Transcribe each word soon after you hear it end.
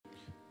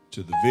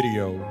to the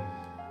video,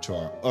 to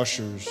our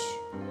ushers,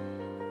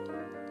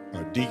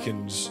 our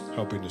deacons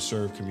helping to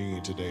serve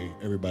communion today,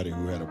 everybody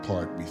who had a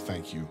part, we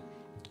thank you.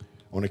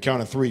 On the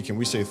count of three, can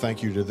we say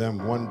thank you to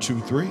them? 1, 2,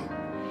 3.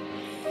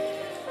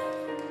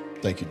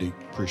 Thank you, Deep.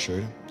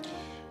 Appreciate it.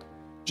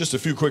 Just a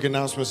few quick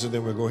announcements, and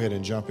then we'll go ahead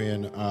and jump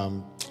in.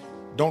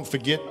 Don't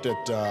forget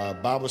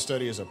that Bible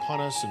study is upon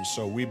us, and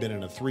so we've been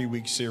in a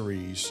 3-week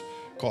series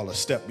called A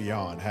Step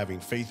Beyond, having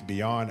faith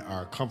beyond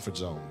our comfort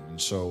zone. And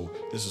so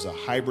this is a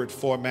hybrid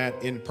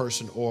format, in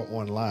person or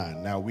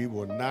online. Now, we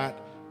will not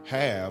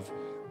have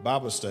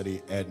Bible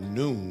study at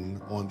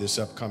noon on this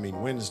upcoming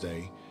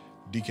Wednesday.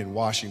 Deacon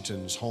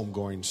Washington's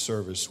homegoing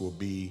service will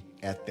be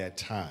at that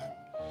time.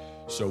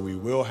 So we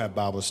will have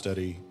Bible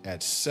study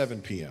at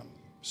 7 p.m.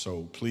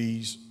 So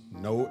please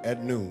know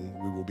at noon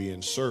we will be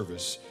in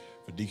service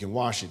for Deacon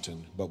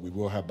Washington, but we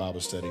will have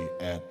Bible study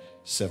at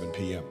 7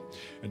 p.m.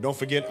 And don't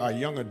forget, our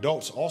young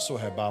adults also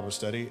have Bible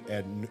study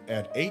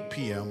at 8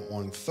 p.m.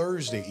 on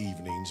Thursday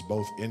evenings,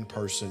 both in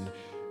person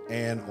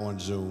and on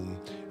Zoom.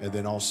 And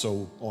then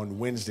also on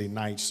Wednesday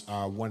nights,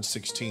 our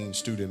 116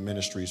 Student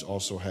Ministries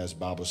also has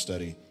Bible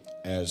study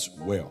as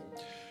well.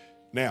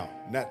 Now,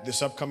 not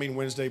this upcoming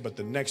Wednesday, but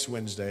the next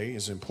Wednesday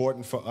is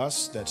important for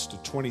us. That's the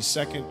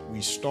 22nd.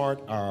 We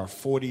start our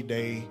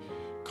 40-day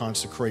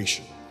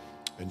consecration.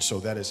 And so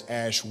that is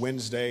Ash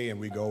Wednesday, and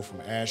we go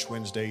from Ash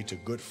Wednesday to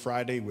Good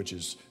Friday, which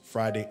is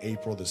Friday,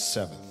 April the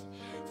 7th.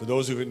 For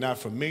those who are not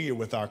familiar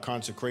with our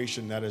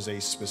consecration, that is a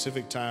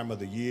specific time of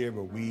the year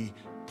where we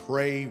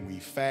pray, we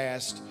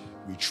fast,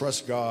 we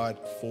trust God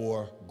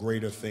for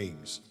greater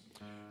things.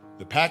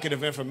 The packet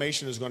of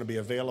information is going to be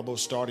available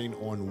starting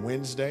on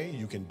Wednesday.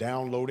 You can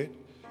download it,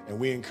 and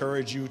we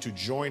encourage you to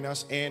join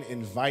us and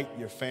invite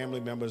your family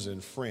members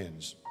and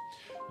friends.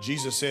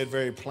 Jesus said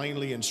very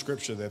plainly in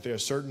Scripture that there are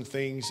certain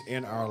things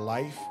in our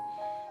life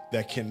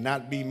that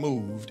cannot be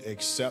moved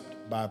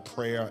except by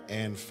prayer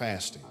and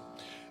fasting.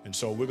 And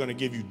so we're going to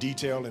give you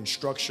detailed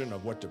instruction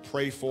of what to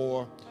pray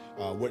for,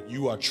 what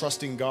you are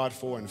trusting God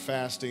for in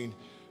fasting,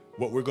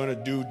 what we're going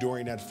to do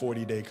during that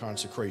 40-day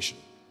consecration.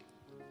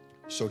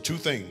 So 2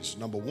 things.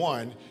 Number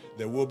 1,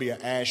 there will be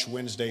an Ash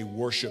Wednesday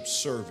worship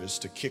service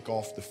to kick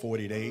off the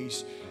 40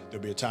 days.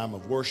 There'll be a time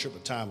of worship, a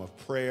time of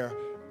prayer.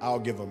 I'll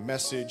give a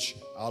message.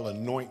 I'll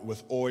anoint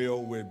with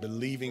oil. We're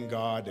believing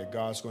God that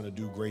God's going to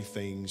do great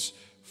things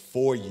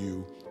for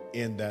you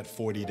in that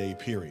 40-day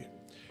period.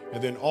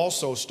 And then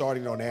also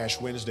starting on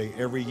Ash Wednesday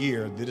every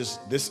year,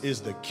 this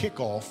is the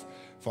kickoff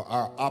for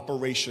our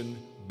Operation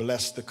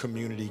Bless the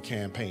Community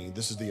campaign.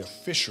 This is the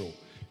official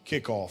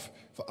kickoff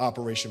for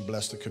Operation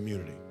Bless the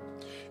Community.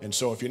 And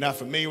so if you're not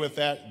familiar with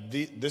that,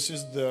 this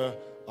is the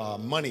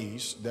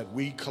monies that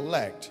we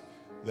collect,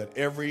 that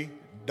every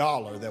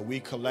dollar that we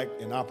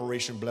collect in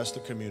Operation Bless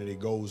the Community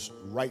goes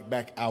right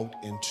back out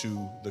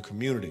into the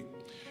community.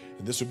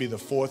 And this will be the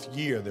 4th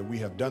year that we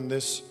have done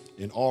this,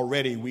 and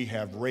already we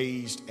have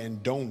raised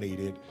and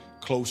donated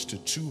close to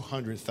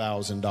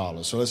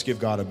 $200,000. So let's give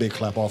God a big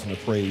clap offering of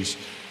praise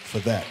for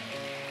that.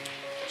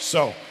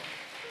 So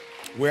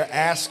we're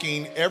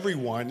asking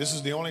everyone, this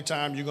is the only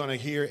time you're going to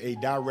hear a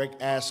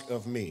direct ask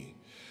of me.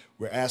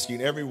 We're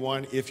asking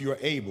everyone, if you're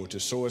able, to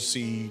sow a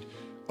seed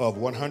of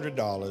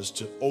 $100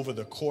 to over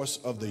the course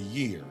of the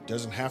year. It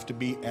doesn't have to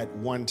be at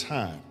one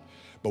time,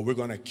 but we're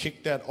going to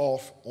kick that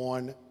off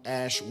on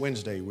Ash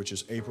Wednesday, which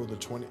is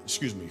February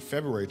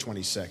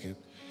 22nd.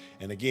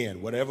 And again,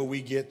 whatever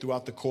we get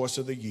throughout the course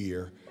of the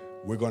year,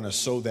 we're going to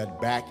sow that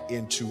back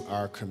into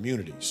our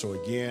community. So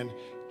again,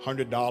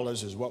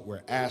 $100 is what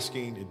we're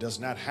asking. It does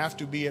not have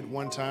to be at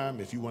one time.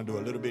 If you want to do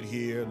a little bit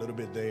here, a little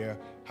bit there,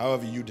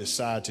 however you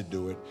decide to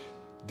do it,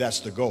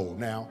 that's the goal.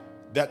 Now,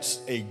 that's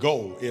a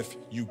goal. If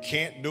you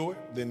can't do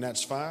it, then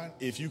that's fine.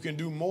 If you can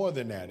do more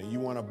than that and you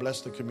want to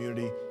bless the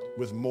community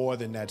with more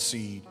than that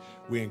seed,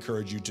 we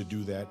encourage you to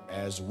do that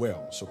as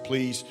well. So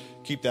please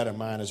keep that in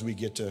mind as we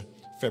get to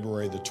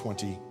February the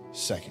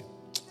 22nd.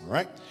 All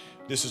right?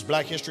 This is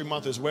Black History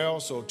Month as well,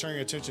 so turn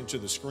your attention to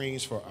the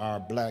screens for our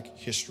Black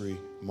History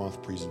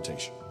Month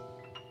presentation.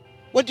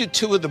 What do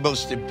 2 of the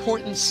most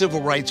important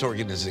civil rights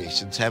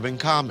organizations have in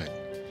common?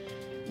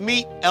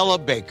 Meet Ella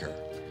Baker,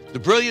 the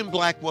brilliant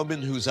Black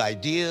woman whose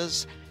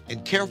ideas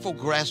and careful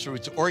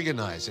grassroots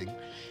organizing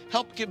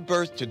helped give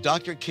birth to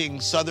Dr.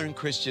 King's Southern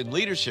Christian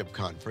Leadership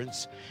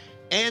Conference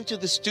and to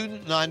the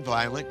Student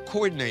Nonviolent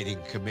Coordinating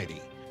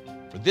Committee.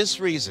 For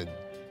this reason,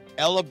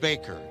 Ella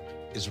Baker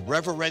is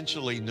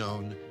reverentially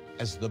known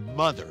as the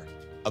mother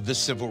of the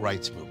civil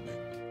rights movement.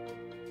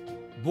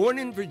 Born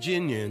in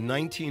Virginia in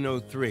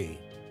 1903,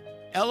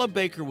 Ella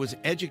Baker was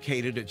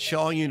educated at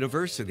Shaw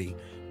University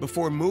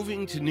before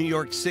moving to New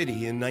York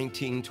City in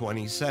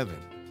 1927.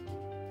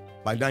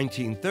 By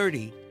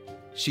 1930,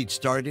 she'd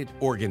started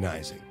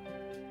organizing.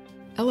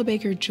 Ella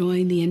Baker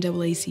joined the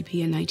NAACP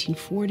in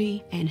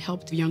 1940 and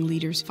helped young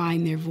leaders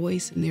find their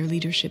voice and their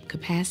leadership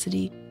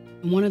capacity.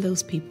 And one of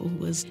those people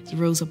was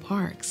Rosa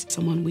Parks,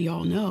 someone we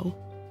all know.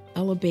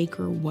 Ella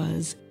Baker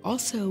was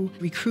also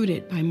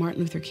recruited by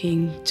Martin Luther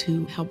King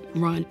to help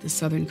run the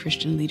Southern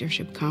Christian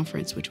Leadership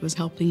Conference, which was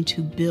helping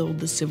to build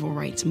the civil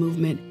rights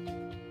movement.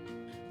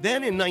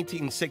 Then in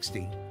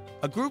 1960,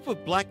 a group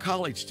of black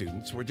college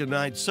students were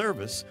denied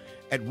service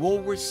at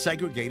Woolworth's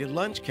segregated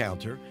lunch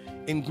counter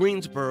in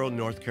Greensboro,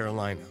 North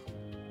Carolina.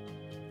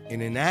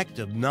 In an act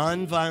of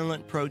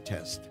nonviolent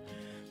protest,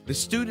 the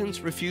students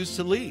refused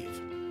to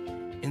leave,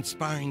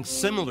 inspiring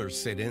similar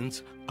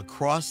sit-ins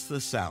across the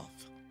South.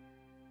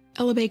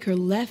 Ella Baker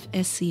left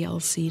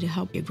SCLC to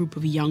help a group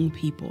of young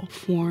people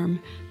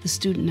form the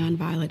Student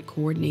Nonviolent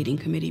Coordinating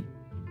Committee.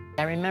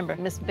 I remember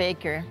Miss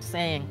Baker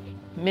saying,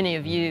 many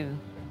of you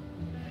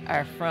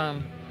are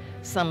from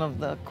some of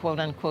the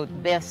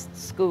quote-unquote best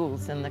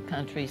schools in the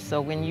country,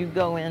 so when you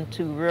go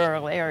into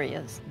rural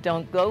areas,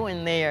 don't go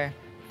in there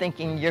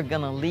thinking you're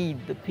going to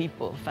lead the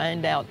people.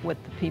 Find out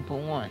what the people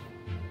want.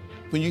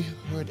 When you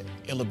heard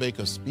Ella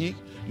Baker speak,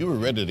 you were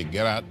ready to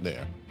get out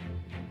there.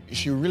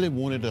 She really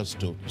wanted us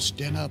to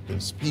stand up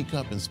and speak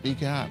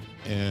out.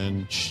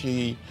 And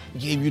she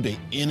gave you the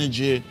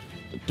energy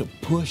to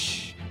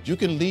push. You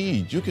can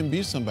lead, you can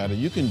be somebody,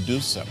 you can do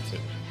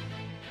something.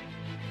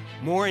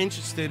 More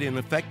interested in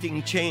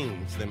effecting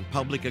change than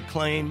public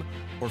acclaim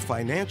or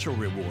financial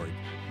reward,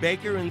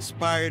 Baker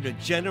inspired a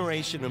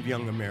generation of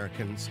young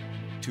Americans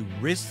to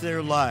risk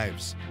their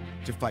lives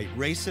to fight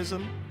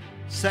racism,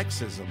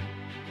 sexism,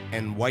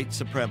 and white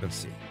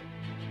supremacy.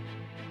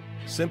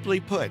 Simply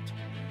put,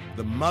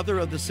 the mother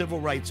of the civil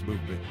rights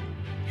movement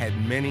had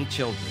many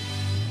children,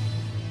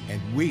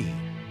 and we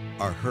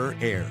are her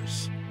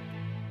heirs.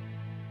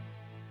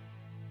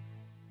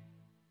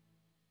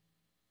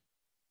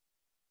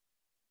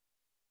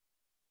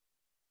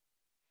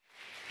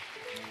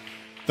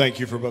 Thank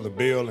you for Brother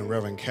Bill and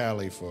Reverend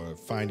Callie for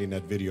finding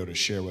that video to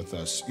share with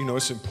us. You know,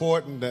 it's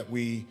important that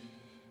we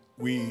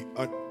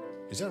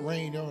is that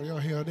rain, y'all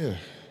hear out there?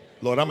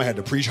 Lord, I'm gonna have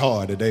to preach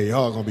hard today.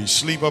 Y'all gonna be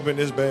asleep up in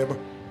this bed.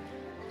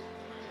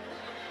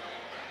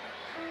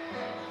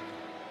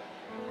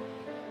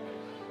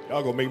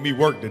 Y'all gonna make me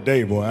work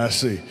today, boy, I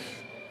see.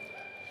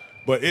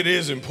 But it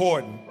is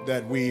important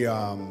that we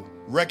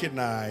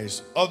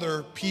recognize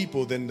other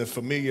people than the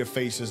familiar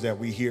faces that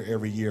we hear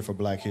every year for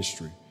Black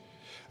History.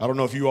 I don't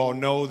know if you all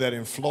know that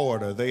in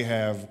Florida, they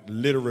have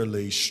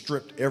literally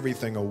stripped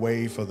everything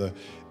away for the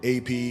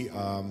AP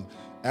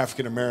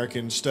African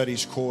American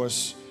Studies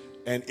course.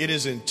 And it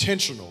is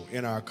intentional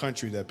in our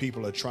country that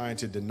people are trying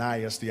to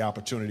deny us the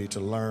opportunity to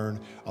learn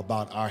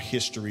about our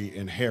history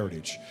and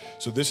heritage.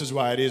 So this is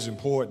why it is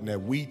important that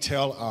we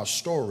tell our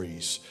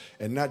stories,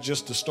 and not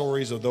just the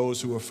stories of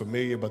those who are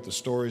familiar, but the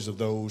stories of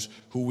those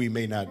who we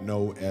may not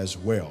know as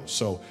well.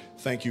 So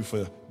thank you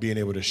for being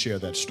able to share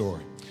that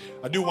story.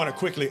 I do want to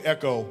quickly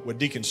echo what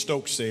Deacon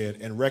Stokes said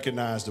and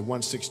recognize the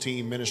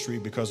 116 ministry,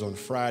 because on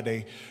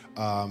Friday,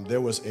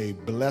 there was a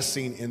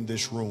blessing in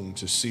this room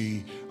to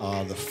see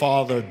the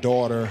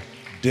father-daughter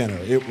dinner.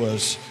 It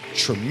was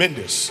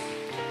tremendous.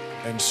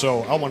 And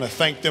so I want to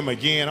thank them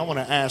again. I want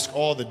to ask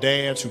all the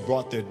dads who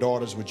brought their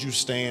daughters, would you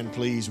stand,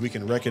 please? We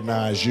can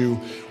recognize you.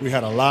 We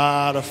had a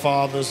lot of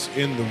fathers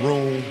in the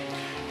room.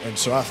 And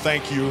so I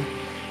thank you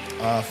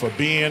for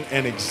being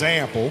an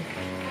example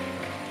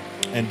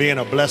and being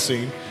a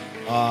blessing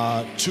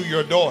to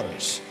your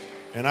daughters.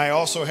 And I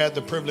also had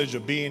the privilege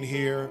of being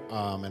here,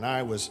 and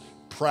I was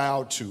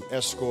proud to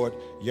escort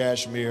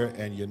Yashmir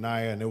and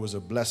Yanaya, and it was a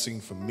blessing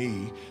for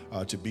me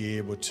to be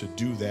able to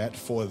do that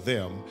for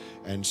them.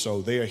 And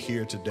so they are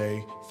here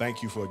today.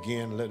 Thank you for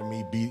again letting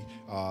me be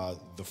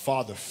the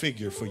father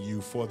figure for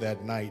you for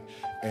that night,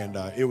 and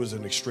it was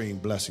an extreme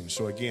blessing.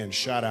 So again,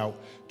 shout out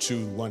to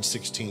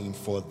 116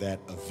 for that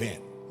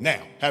event.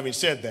 Now, having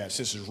said that,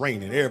 since it's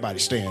raining, everybody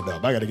stand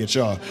up. I got to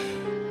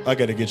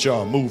get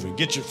y'all moving.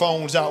 Get your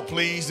phones out,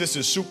 please. This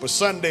is Super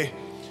Sunday.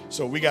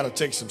 So we got to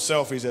take some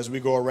selfies as we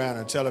go around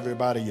and tell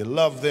everybody you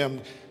love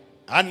them.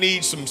 I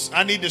need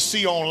to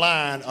see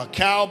online a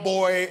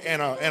cowboy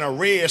and a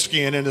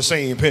redskin in the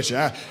same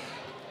picture.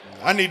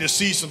 I need to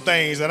see some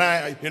things, and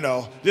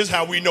this is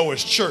how we know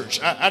it's church.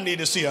 I need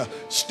to see a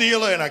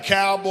Steeler and a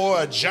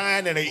cowboy, a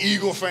Giant and an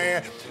Eagle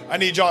fan. I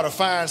need y'all to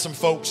find some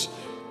folks.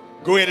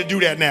 Go ahead and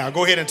do that now.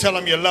 Go ahead and tell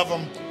them you love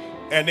them,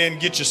 and then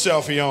get your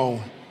selfie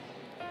on.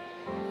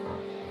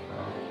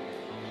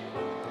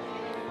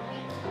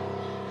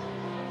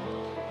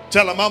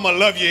 Tell them I'm going to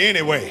love you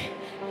anyway.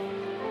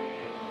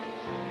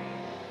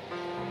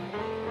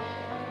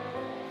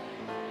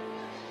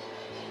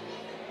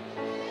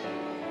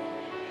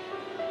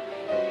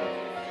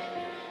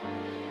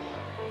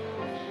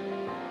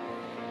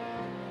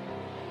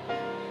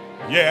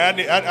 Yeah,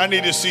 I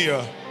need to see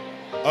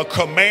a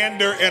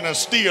commander and a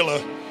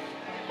Steeler,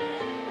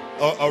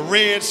 a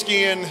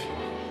redskin.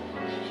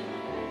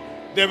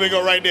 There we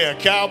go right there,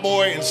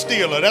 cowboy and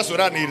Steeler. That's what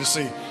I need to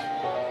see.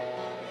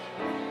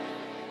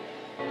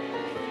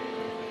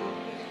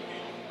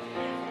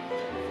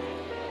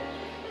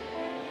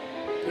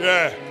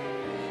 Yeah,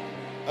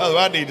 that's what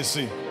I need to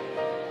see.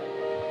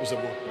 What's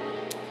up, boy?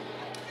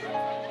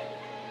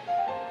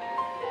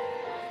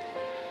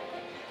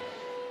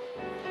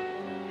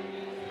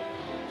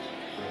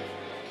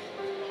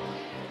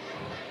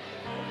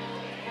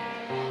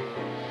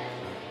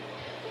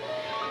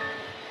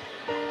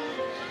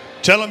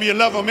 Tell them you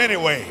love them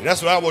anyway.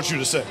 That's what I want you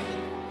to say.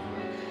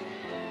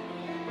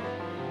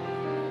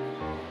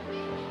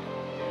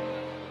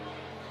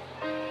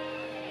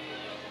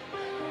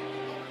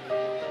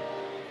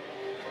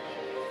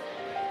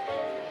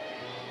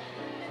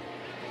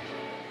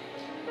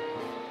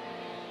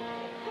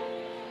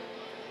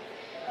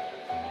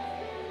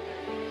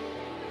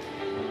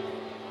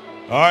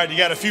 All right, you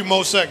got a few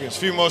more seconds,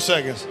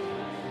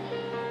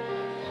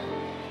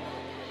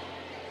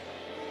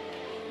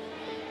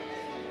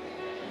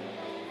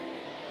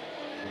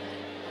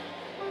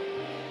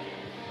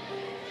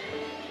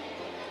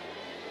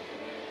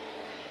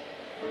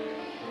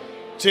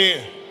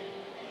 10,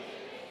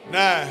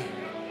 9,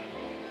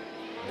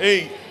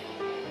 8,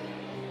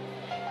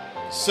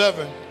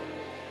 7,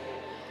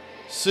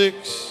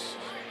 6,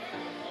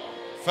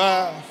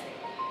 5,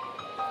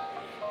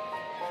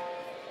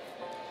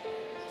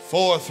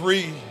 4,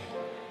 3,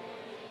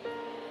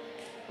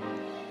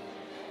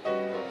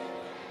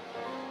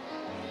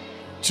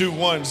 2,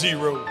 1,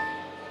 0.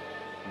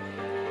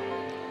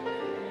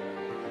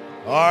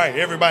 All right,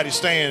 everybody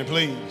stand,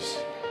 please.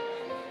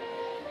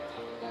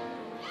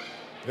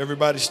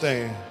 Everybody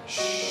stand.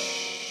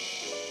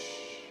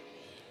 Shh.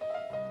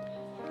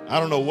 I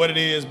don't know what it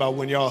is about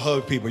when y'all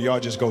hug people, y'all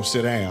just go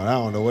sit down. I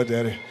don't know what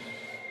that is.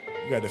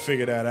 You got to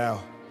figure that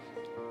out.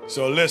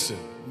 So listen,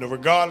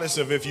 regardless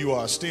of if you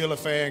are a Steeler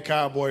fan,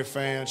 Cowboy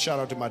fan, shout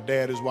out to my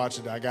dad who's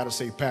watching. I got to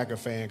say Packer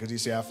fan because he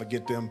said I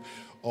forget them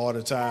all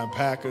the time.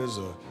 Packers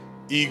or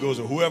Eagles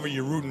or whoever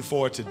you're rooting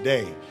for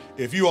today.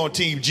 If you're on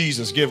Team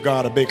Jesus, give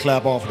God a big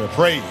clap off of the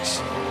praise.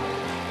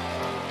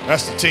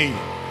 That's the team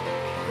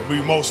that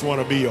we most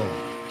want to be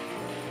on.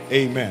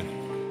 Amen.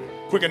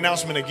 Quick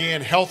announcement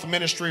again. Health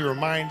Ministry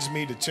reminds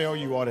me to tell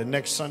you all that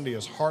next Sunday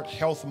is Heart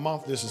Health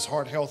Month. This is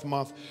Heart Health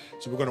Month.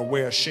 So we're going to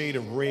wear a shade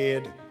of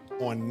red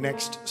on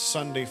next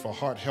Sunday for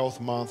Heart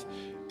Health Month.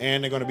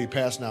 And they're going to be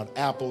passing out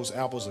apples.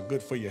 Apples are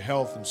good for your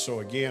health. And so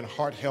again,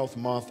 Heart Health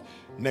Month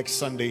next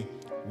Sunday,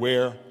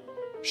 wear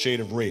shade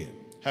of red.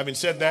 Having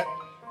said that,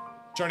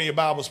 turn to your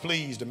Bibles,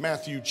 please, to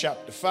Matthew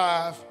chapter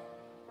 5.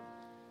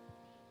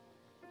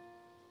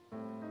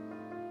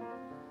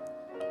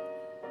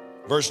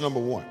 Verse number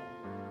 1.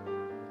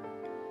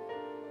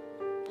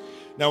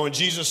 Now, when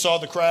Jesus saw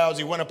the crowds,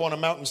 he went up on a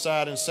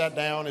mountainside and sat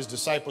down. His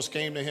disciples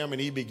came to him,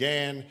 and he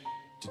began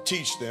to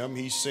teach them.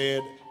 He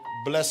said,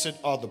 "Blessed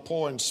are the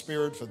poor in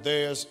spirit, for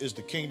theirs is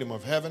the kingdom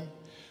of heaven.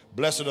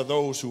 Blessed are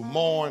those who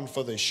mourn,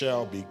 for they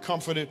shall be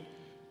comforted.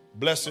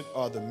 Blessed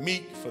are the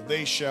meek, for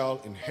they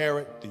shall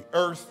inherit the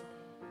earth.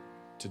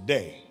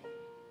 Today,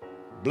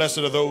 blessed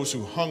are those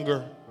who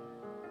hunger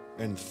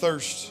and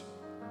thirst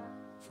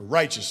for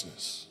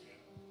righteousness,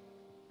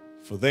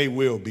 for they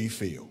will be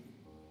filled."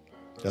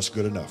 That's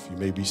good enough. You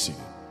may be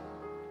seated.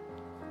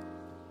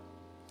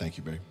 Thank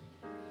you, babe.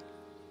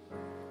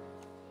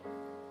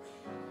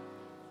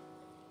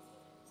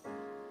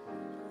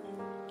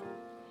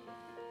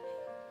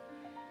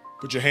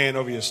 Put your hand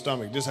over your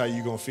stomach. This is how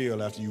you're going to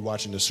feel after you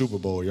watching the Super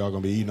Bowl. Y'all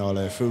going to be eating all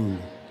that food.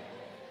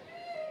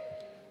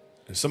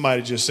 And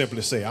somebody just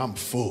simply say, "I'm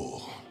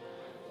full."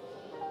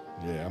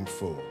 Yeah, I'm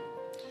full.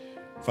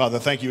 Father,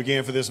 thank you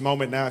again for this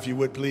moment. Now, if you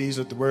would please,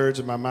 let the words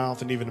of my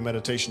mouth and even the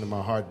meditation of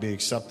my heart be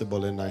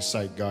acceptable in thy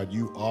sight, God.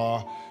 You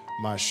are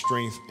my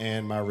strength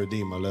and my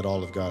redeemer. Let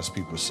all of God's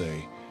people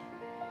say,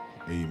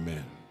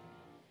 amen.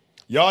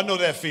 Y'all know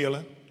that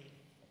feeling.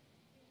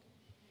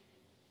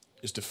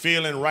 It's the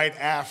feeling right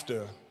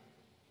after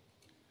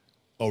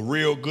a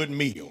real good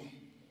meal.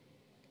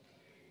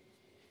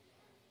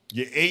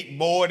 You ate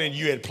more than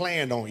you had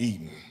planned on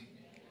eating.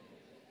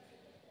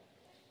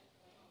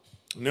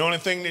 And the only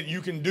thing that you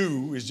can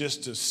do is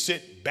just to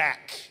sit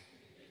back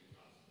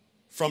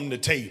from the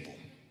table.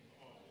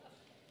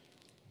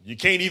 You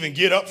can't even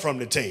get up from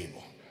the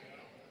table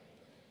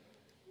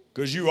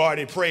because you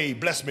already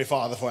prayed, "Bless me,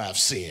 Father, for I've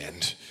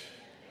sinned,"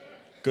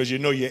 because you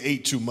know you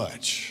ate too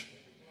much.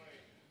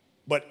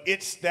 But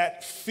it's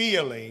that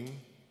feeling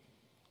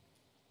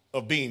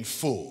of being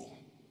full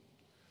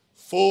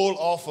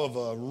off of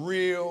a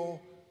real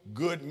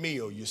good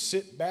meal. You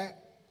sit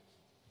back,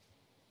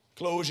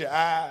 close your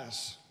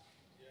eyes,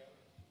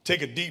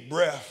 take a deep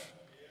breath,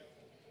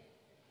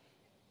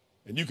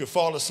 and you can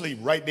fall asleep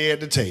right there at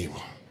the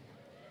table.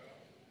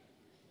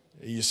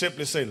 And you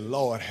simply say,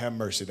 "Lord, have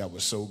mercy, that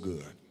was so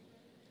good."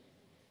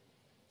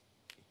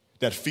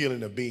 That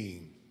feeling of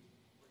being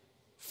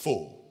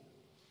full.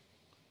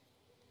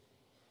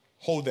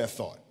 Hold that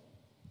thought.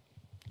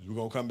 We're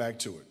going to come back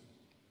to it.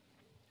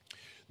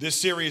 This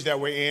series that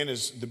we're in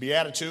is the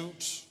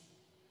Beatitudes.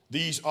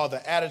 These are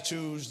the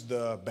attitudes,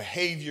 the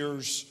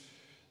behaviors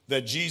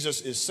that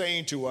Jesus is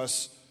saying to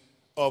us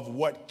of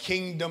what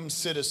kingdom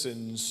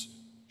citizens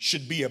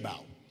should be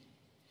about.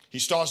 He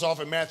starts off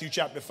in Matthew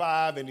chapter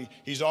 5, and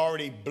he's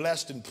already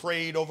blessed and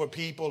prayed over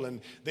people, and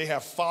they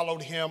have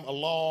followed him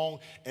along,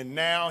 and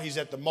now he's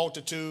at the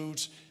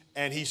multitudes,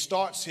 and he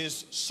starts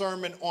his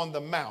Sermon on the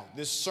Mount.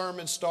 This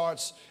sermon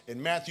starts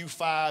in Matthew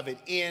 5. It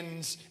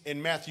ends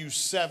in Matthew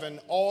 7.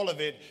 All of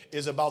it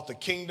is about the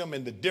kingdom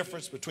and the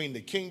difference between the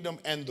kingdom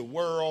and the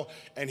world.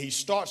 And he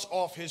starts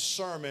off his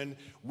sermon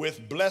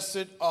with,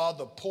 "Blessed are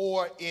the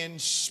poor in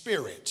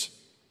spirit,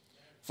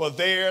 for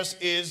theirs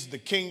is the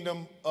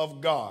kingdom of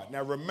God."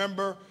 Now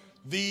remember,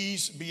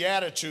 these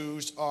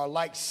Beatitudes are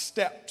like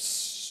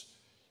steps.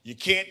 You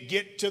can't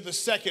get to the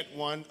second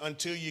one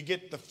until you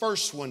get the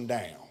first one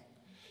down.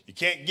 You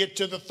can't get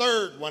to the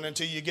third one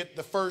until you get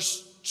the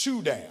first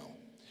two down.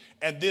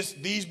 And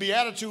these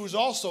Beatitudes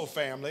also,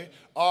 family,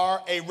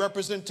 are a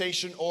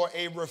representation or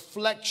a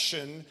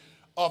reflection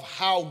of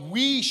how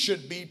we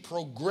should be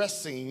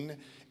progressing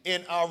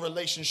in our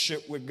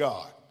relationship with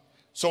God.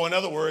 So in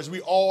other words,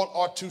 we all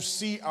ought to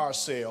see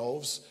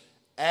ourselves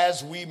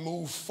as we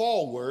move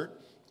forward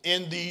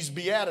in these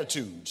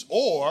Beatitudes.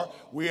 Or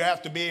we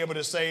have to be able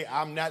to say,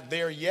 I'm not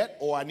there yet,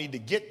 or I need to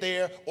get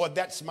there, or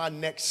that's my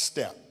next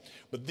step.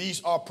 But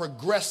these are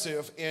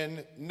progressive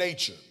in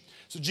nature.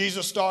 So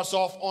Jesus starts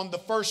off on the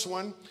first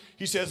one.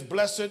 He says,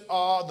 "Blessed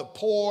are the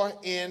poor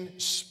in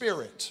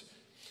spirit."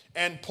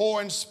 And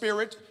poor in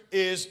spirit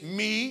is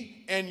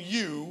me and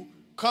you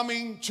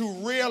coming to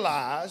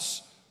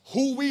realize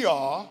who we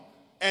are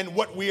and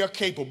what we are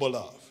capable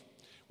of,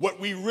 what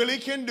we really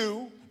can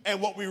do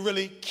and what we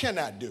really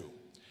cannot do,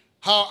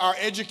 how our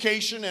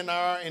education and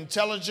our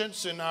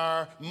intelligence and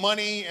our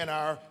money and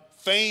our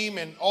fame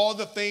and all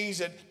the things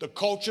that the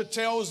culture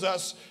tells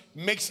us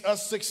makes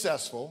us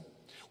successful.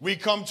 We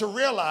come to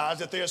realize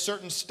that there are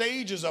certain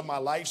stages of my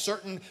life,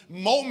 certain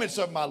moments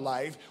of my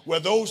life where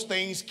those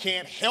things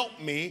can't help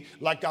me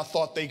like I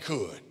thought they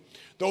could.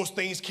 Those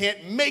things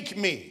can't make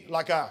me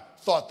like I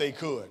thought they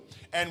could.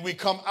 And we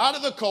come out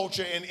of the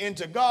culture and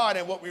into God,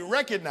 and what we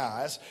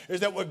recognize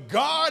is that what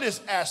God is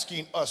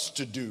asking us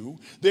to do,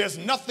 there's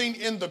nothing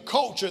in the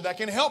culture that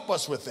can help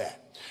us with that.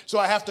 So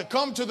I have to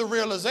come to the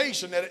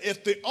realization that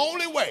if the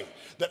only way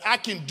that I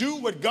can do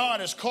what God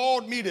has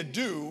called me to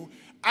do,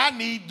 I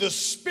need the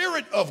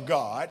Spirit of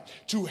God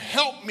to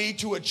help me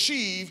to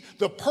achieve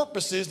the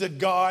purposes that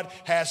God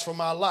has for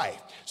my life.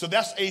 So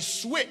that's a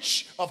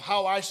switch of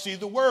how I see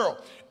the world.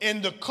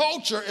 In the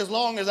culture, as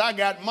long as I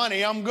got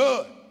money, I'm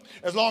good.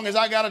 As long as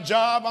I got a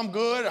job, I'm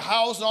good, a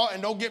house,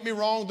 and don't get me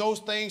wrong, those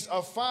things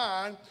are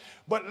fine.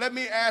 But let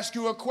me ask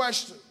you a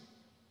question.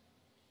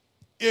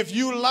 If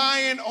you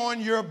lying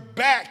on your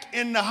back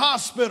in the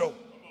hospital,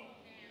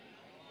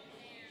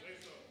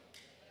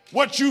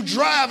 what you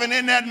driving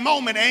in that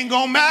moment ain't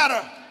gonna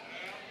matter.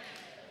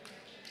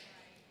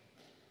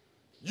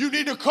 You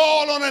need to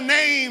call on a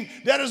name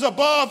that is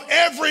above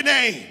every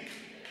name.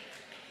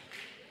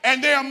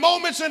 And there are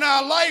moments in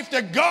our life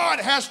that God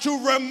has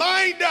to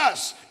remind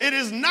us, it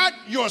is not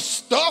your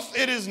stuff,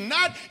 it is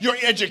not your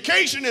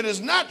education, it is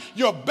not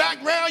your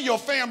background, your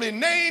family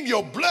name,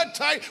 your blood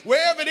type,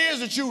 wherever it is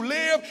that you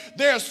live.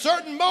 There are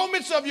certain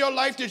moments of your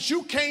life that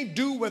you can't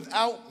do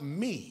without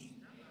me.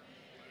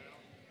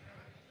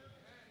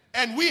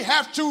 And we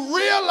have to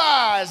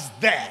realize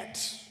that.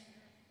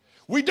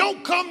 We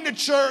don't come to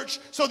church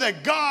so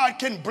that God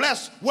can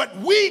bless what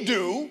we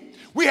do.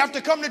 We have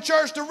to come to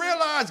church to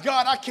realize,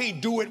 God, I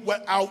can't do it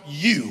without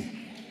you.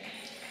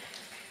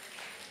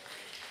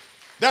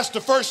 That's the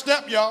first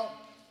step, y'all.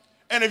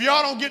 And if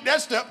y'all don't get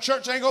that step,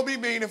 church ain't going to be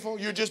meaningful.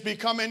 You'll just be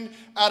coming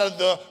out of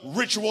the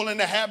ritual and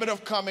the habit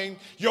of coming.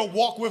 Your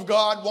walk with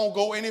God won't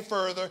go any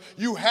further.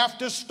 You have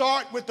to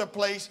start with the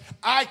place,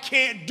 I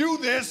can't do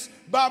this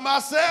by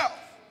myself.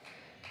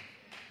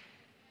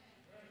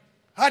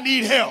 I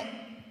need help.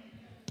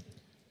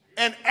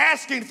 And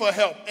asking for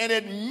help and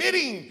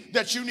admitting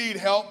that you need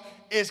help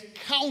is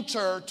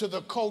counter to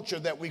the culture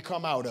that we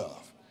come out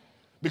of.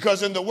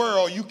 Because in the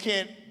world, you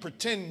can't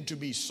pretend to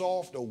be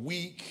soft or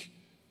weak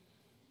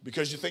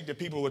because you think that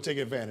people will take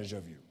advantage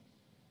of you.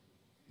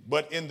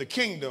 But in the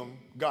kingdom,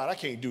 God, I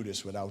can't do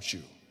this without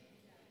you.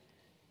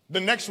 The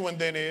next one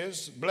then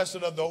is,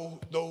 blessed are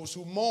those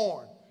who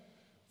mourn,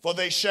 for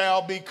they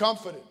shall be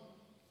comforted.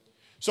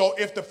 So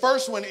if the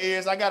first one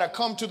is, I got to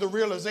come to the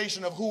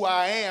realization of who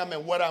I am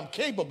and what I'm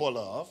capable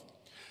of,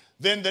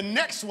 then the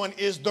next one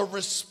is the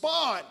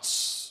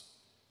response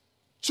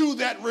to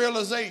that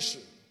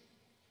realization.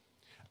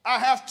 I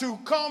have to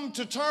come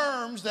to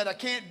terms that I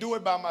can't do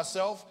it by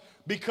myself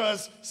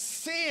because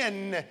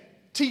sin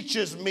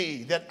teaches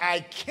me that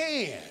I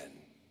can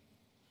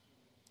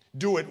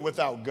do it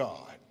without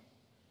God.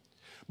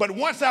 But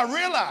once I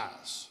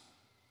realize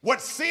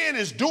what sin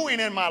is doing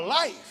in my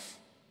life,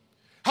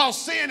 how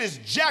sin is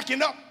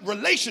jacking up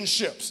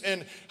relationships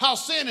and how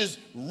sin is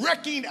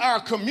wrecking our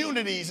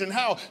communities and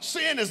how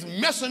sin is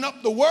messing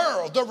up the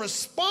world, the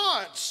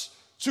response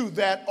to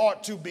that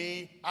ought to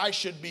be, I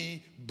should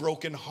be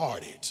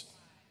brokenhearted.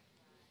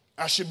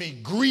 I should be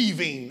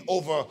grieving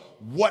over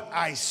what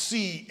I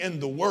see in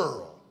the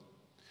world.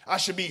 I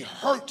should be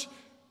hurt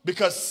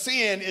because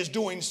sin is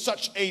doing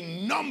such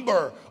a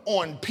number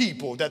on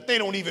people that they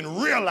don't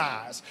even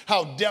realize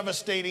how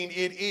devastating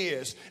it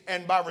is.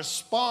 And my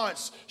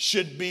response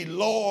should be,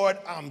 Lord,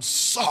 I'm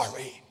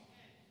sorry.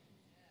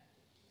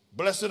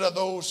 Blessed are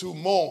those who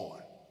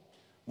mourn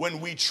when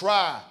we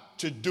try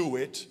to do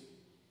it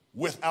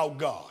without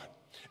God.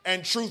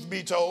 And truth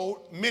be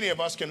told, many of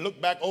us can look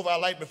back over our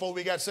life before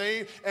we got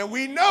saved, and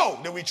we know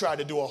that we tried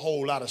to do a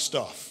whole lot of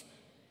stuff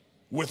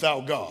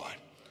without God.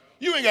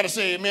 You ain't got to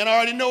say it, man. I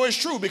already know it's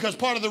true, because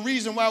part of the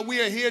reason why we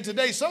are here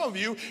today, some of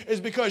you, is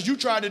because you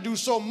tried to do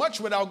so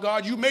much without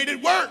God, you made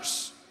it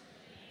worse.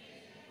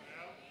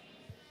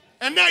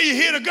 And now you're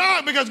here to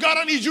God because God,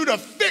 I need you to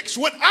fix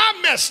what I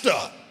messed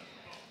up.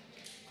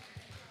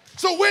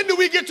 So when do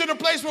we get to the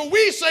place where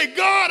we say,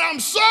 God, I'm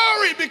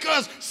sorry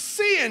because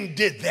sin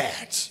did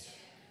that?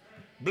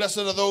 Blessed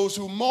are those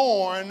who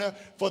mourn,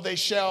 for they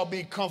shall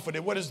be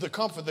comforted. What is the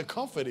comfort? The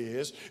comfort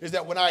is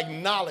that when I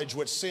acknowledge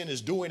what sin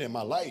is doing in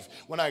my life,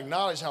 when I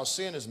acknowledge how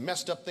sin has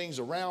messed up things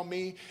around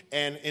me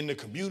and in the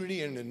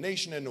community and the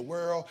nation and the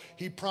world,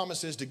 he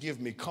promises to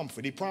give me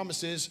comfort. He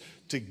promises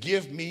to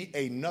give me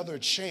another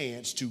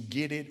chance to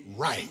get it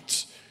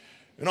right.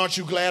 And aren't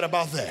you glad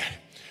about that?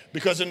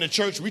 Because in the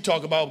church, we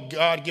talk about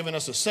God giving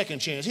us a second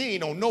chance. He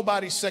ain't on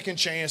nobody's second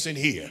chance in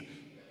here.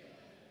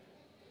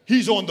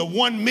 He's on the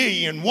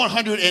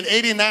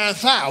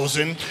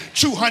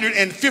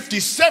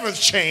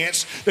 1,189,257th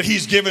chance that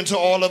he's given to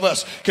all of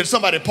us. Can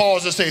somebody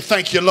pause and say,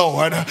 thank you,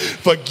 Lord,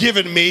 for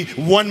giving me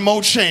one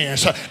more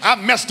chance. I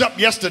messed up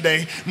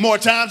yesterday more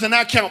times than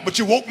I count, but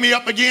you woke me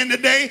up again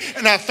today,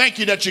 and I thank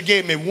you that you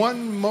gave me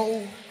one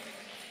more.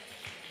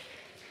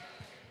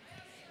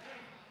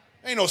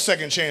 Ain't no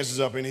second chances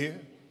up in here.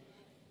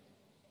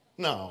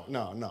 No.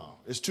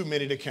 It's too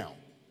many to count.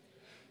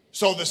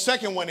 So the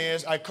second one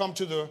is I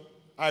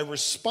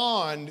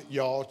respond,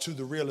 y'all, to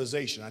the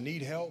realization. I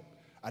need help.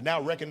 I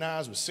now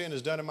recognize what sin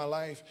has done in my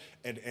life,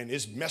 and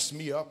it's messed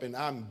me up, and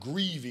I'm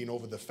grieving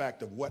over the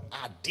fact of what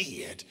I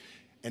did.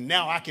 And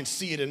now I can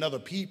see it in other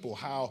people,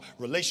 how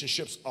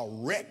relationships are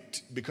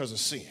wrecked because of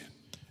sin,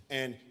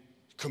 and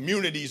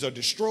communities are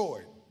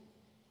destroyed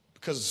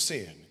because of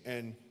sin,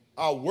 and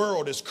our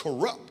world is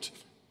corrupt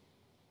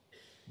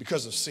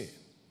because of sin.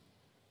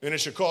 And it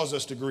should cause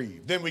us to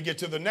grieve. Then we get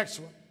to the next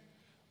one,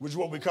 which is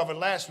what we covered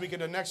last week.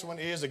 And the next one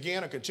is,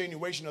 again, a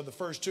continuation of the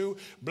first two.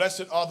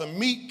 Blessed are the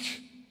meek,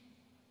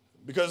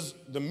 because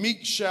the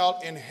meek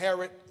shall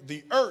inherit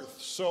the earth.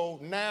 So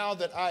now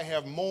that I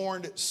have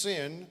mourned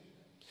sin,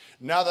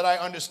 now that I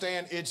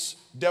understand its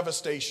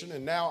devastation,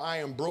 and now I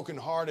am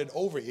brokenhearted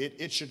over it,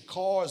 it should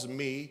cause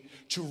me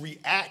to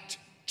react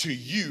to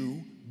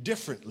you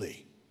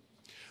differently.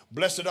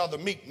 Blessed are the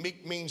meek.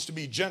 Meek means to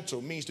be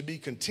gentle, means to be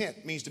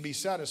content, means to be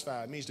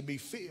satisfied, means to be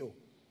filled.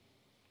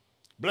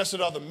 Blessed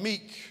are the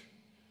meek.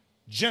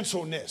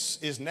 Gentleness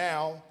is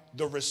now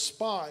the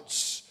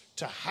response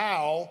to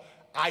how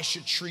I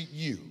should treat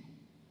you.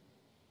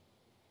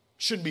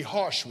 Shouldn't be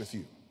harsh with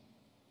you.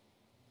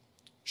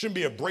 Shouldn't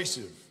be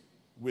abrasive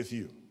with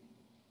you.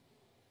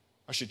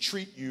 I should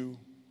treat you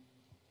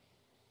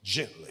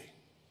gently.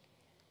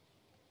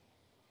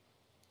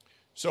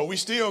 So we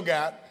still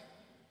got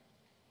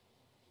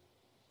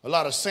a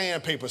lot of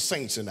sandpaper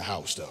saints in the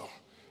house, though.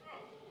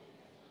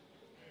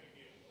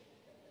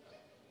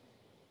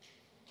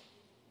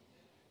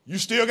 You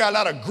still got a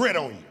lot of grit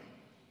on you.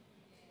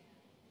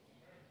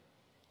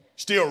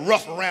 Still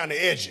rough around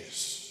the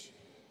edges.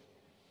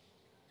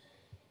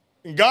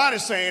 And God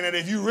is saying that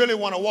if you really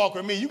want to walk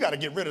with me, you got to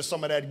get rid of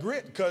some of that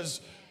grit, because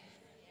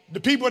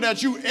the people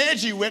that you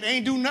edgy with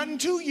ain't do nothing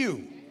to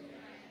you.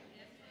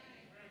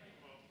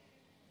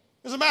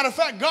 As a matter of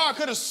fact, God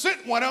could have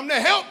sent one of them to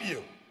help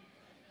you.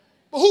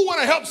 But who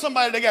want to help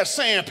somebody that got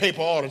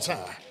sandpaper all the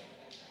time?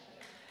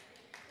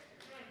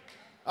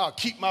 I'll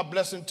keep my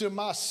blessing to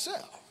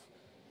myself.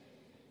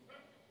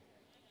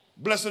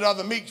 Blessed are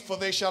the meek, for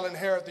they shall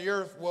inherit the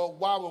earth. Well,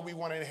 why would we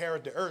want to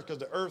inherit the earth? Because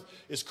the earth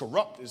is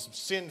corrupt, is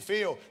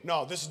sin-filled.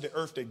 No, this is the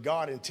earth that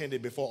God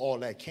intended before all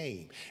that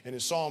came. And in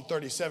Psalm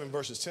 37,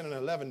 verses 10 and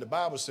 11, the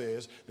Bible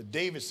says, that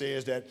David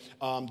says that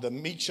the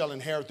meek shall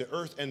inherit the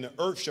earth, and the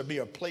earth shall be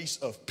a place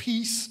of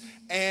peace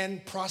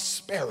and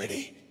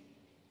prosperity.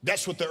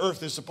 That's what the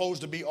earth is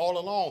supposed to be all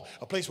along,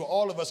 a place where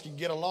all of us can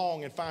get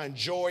along and find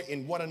joy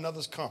in one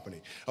another's company,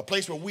 a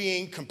place where we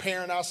ain't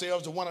comparing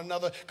ourselves to one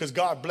another, because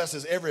God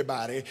blesses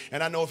everybody,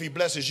 and I know if he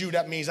blesses you,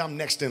 that means I'm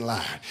next in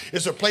line.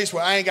 It's a place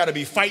where I ain't got to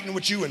be fighting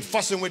with you and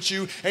fussing with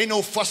you. Ain't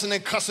no fussing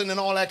and cussing and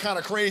all that kind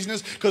of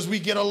craziness, because we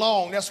get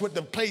along. That's what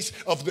the place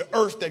of the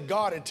earth that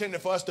God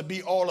intended for us to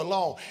be all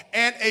along,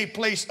 and a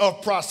place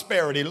of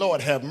prosperity.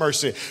 Lord have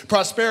mercy.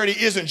 Prosperity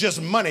isn't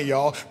just money,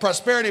 y'all.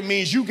 Prosperity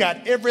means you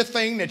got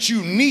everything that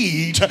you need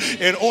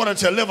in order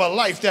to live a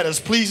life that is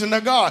pleasing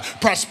to God.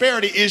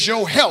 Prosperity is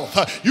your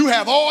health. You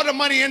have all the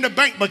money in the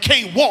bank but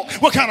can't walk.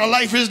 What kind of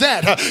life is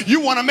that?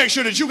 You want to make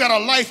sure that you got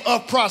a life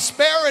of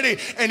prosperity.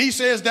 And he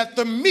says that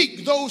the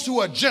meek, those who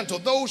are gentle,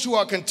 those who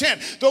are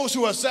content, those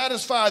who are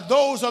satisfied,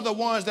 those are the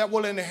ones that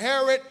will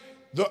inherit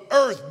the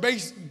earth.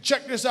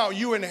 Check this out.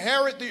 You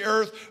inherit the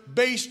earth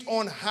based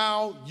on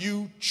how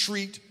you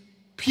treat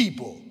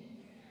people.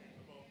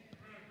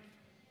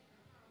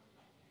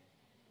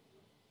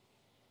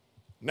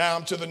 Now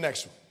I'm to the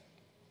next one.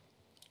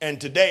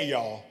 And today,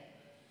 y'all,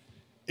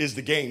 is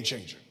the game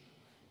changer.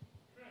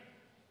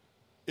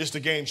 It's the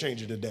game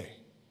changer today.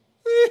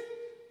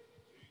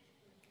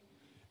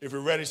 If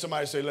you're ready,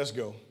 somebody say, let's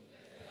go.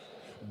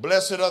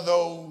 Blessed are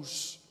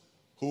those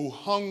who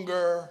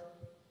hunger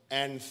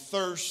and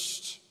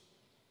thirst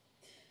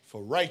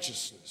for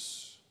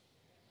righteousness,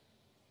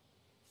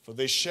 for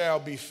they shall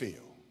be filled.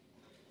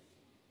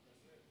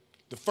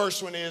 The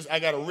first one is I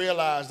got to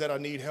realize that I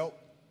need help.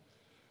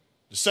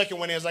 The second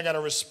one is I got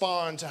to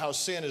respond to how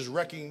sin is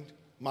wrecking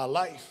my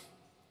life.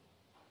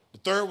 The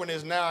third one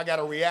is now I got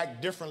to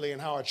react differently in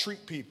how I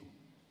treat people.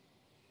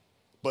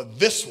 But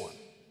this one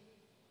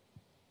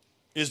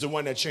is the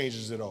one that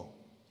changes it all.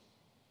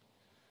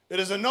 It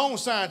is a known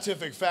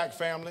scientific fact,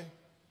 family,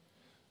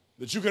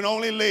 that you can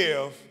only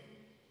live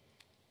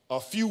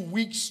a few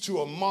weeks to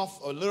a month,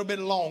 a little bit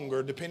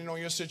longer, depending on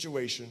your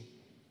situation,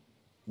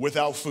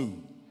 without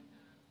food.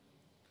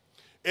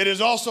 It is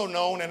also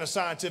known and a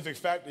scientific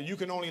fact that you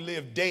can only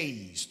live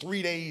days,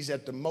 3 days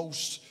at the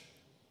most,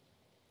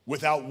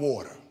 without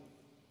water.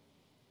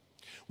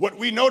 What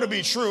we know to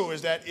be true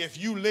is that if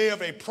you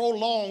live a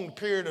prolonged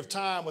period of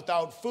time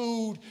without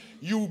food,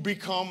 you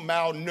become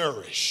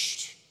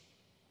malnourished.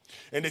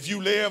 And if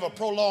you live a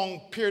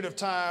prolonged period of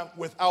time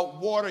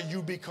without water,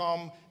 you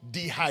become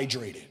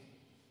dehydrated.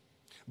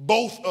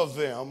 Both of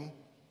them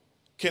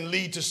can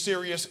lead to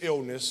serious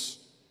illness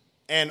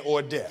and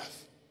or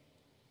death.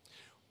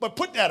 But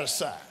put that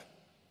aside.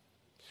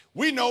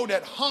 We know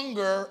that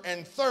hunger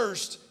and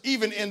thirst,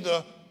 even in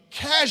the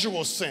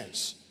casual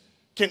sense,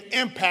 can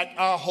impact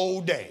our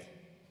whole day.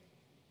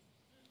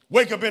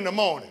 Wake up in the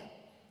morning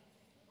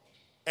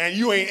and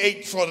you ain't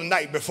ate for the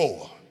night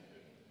before.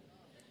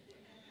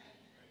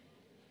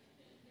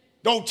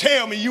 Don't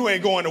tell me you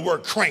ain't going to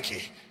work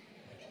cranky.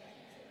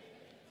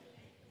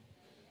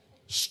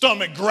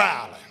 Stomach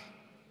growling.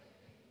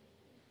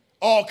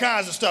 All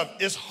kinds of stuff.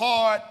 It's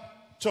hard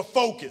to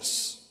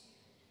focus.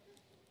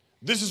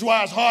 This is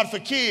why it's hard for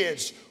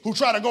kids who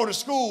try to go to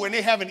school and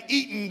they haven't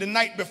eaten the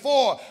night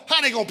before.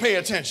 How they gonna pay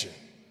attention?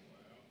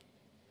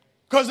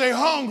 Because they're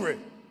hungry.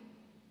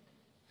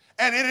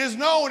 And it is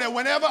known that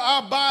whenever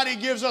our body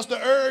gives us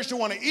the urge to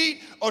want to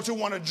eat or to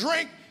want to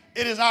drink,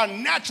 it is our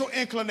natural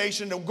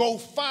inclination to go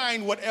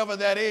find whatever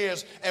that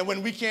is. And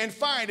when we can't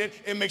find it,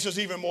 it makes us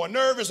even more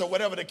nervous or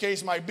whatever the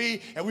case might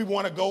be. And we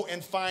want to go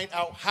and find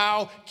out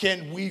how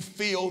can we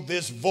fill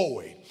this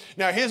void.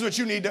 Now, here's what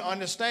you need to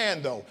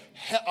understand, though.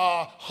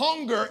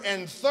 Hunger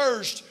and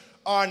thirst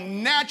are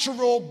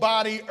natural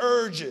body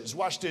urges.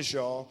 Watch this,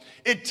 y'all.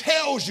 It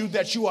tells you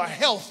that you are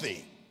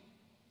healthy.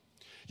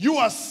 You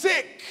are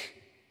sick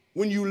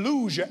when you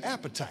lose your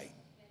appetite.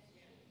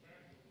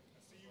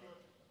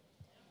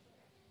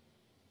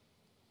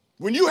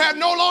 When you have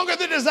no longer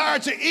the desire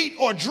to eat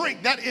or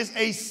drink, that is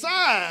a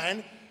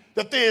sign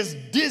that there's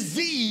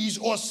disease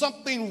or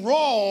something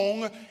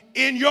wrong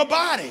in your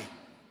body.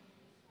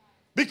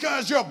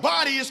 Because your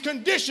body is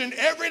conditioned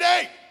every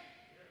day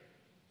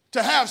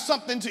to have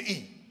something to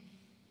eat.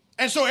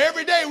 And so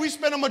every day we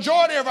spend a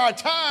majority of our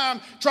time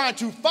trying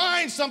to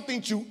find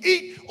something to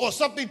eat or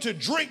something to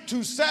drink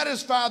to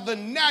satisfy the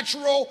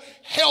natural,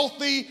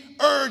 healthy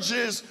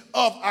urges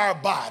of our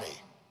body.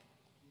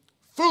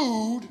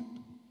 Food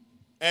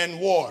and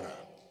water.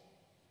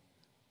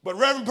 But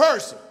Reverend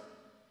Person,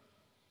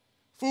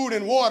 food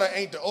and water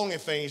ain't the only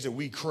things that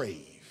we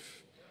crave.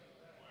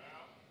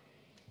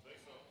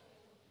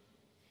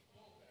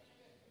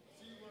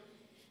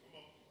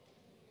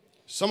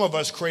 Some of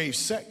us crave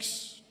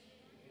sex.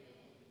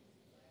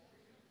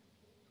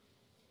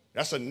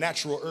 That's a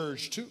natural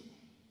urge too.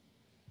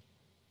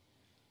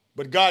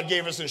 But God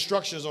gave us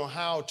instructions on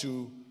how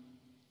to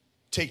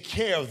take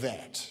care of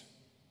that.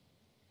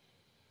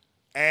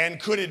 And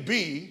could it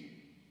be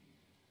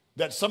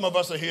that some of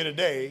us are here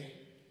today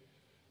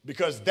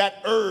because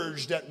that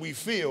urge that we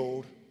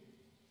filled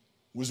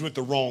was with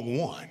the wrong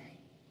one?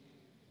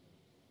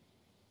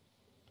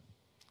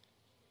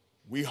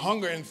 We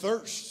hunger and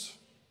thirst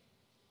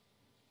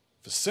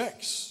for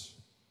sex.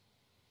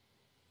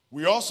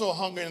 We also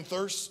hunger and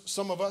thirst,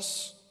 some of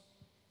us,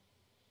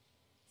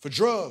 for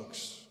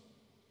drugs.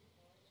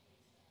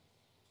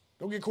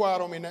 Don't get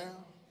quiet on me now.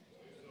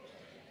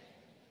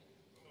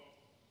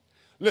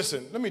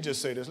 Listen, let me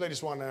just say this. Lady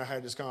Swann and I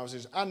had this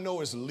conversation. I know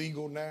it's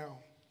legal now,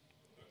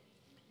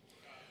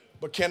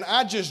 but can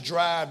I just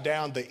drive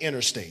down the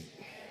interstate?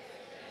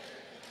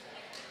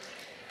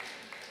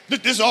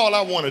 This is all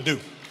I want to do.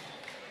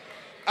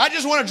 I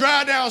just want to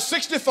drive down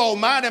 64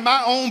 minding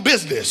my own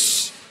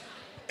business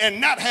and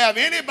not have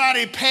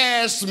anybody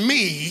pass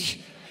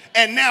me,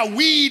 and now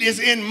weed is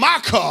in my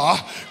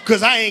car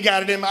because I ain't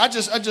got it in my, I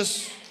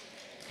just.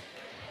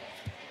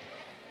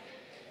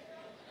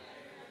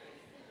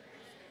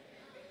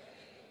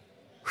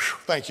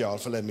 Thank y'all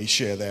for letting me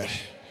share that.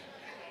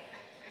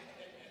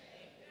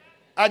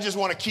 I just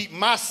want to keep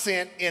my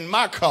scent in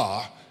my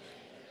car,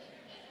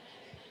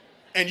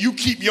 and you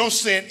keep your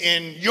scent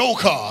in your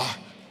car.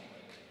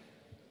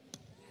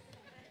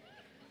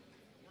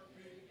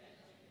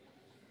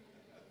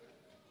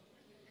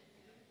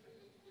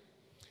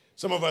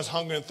 Some of us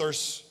hunger and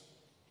thirst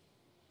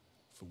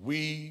for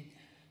weed,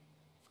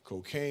 for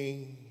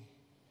cocaine,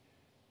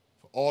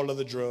 all of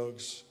the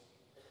drugs,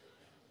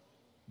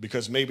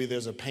 because maybe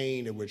there's a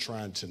pain that we're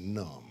trying to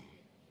numb.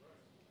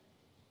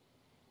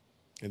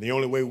 And the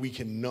only way we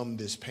can numb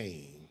this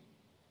pain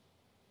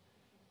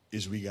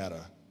is we got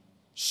to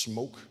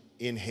smoke,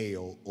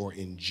 inhale, or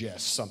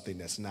ingest something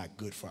that's not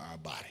good for our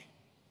body.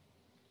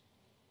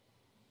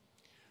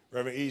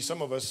 Reverend E,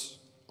 some of us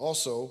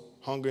also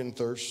hunger and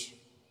thirst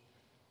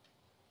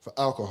for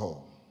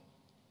alcohol.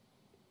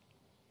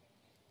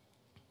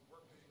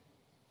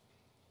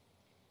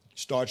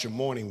 Start your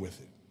morning with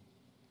it.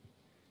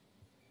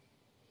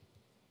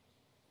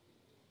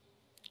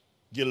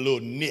 Get a little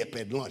nip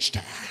at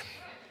lunchtime.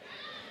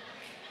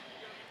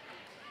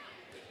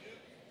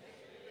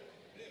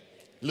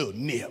 Little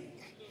nip.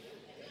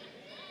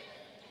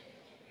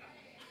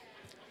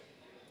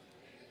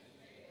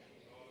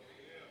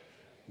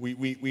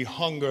 We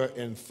hunger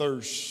and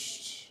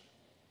thirst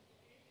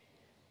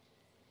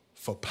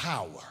for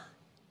power.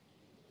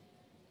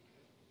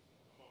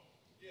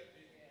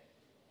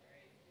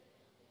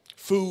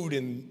 Food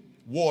and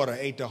water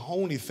ain't the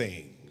only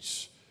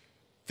things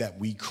that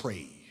we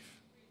crave.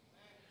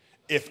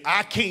 If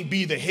I can't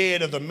be the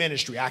head of the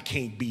ministry, I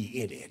can't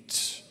be in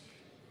it.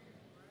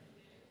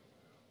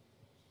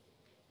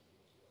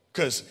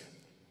 Because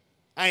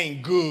I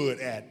ain't good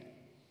at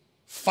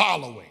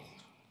following.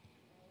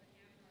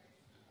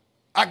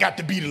 I got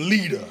to be the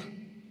leader,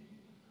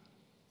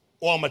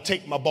 or I'm going to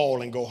take my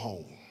ball and go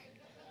home.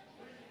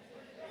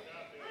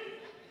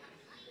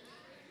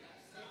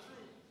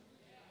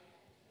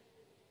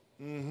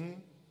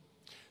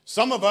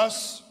 Some of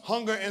us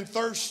hunger and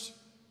thirst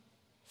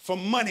for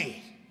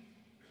money.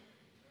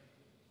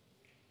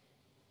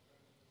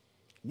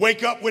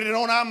 Wake up with it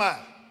on our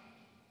mind.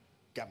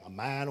 Got my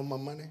mind on my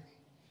money.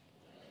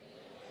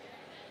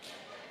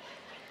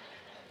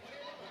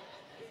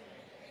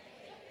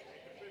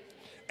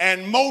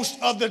 And most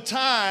of the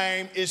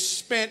time is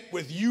spent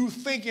with you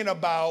thinking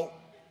about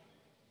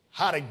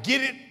how to get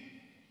it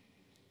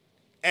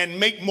and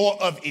make more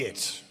of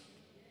it.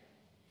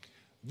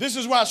 This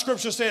is why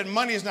Scripture said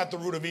money is not the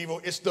root of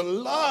evil. It's the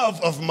love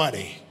of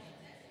money.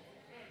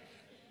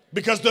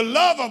 Because the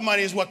love of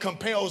money is what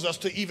compels us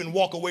to even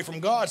walk away from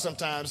God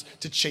sometimes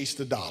to chase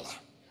the dollar.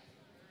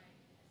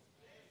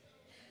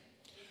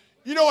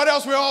 You know what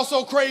else we're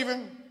also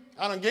craving?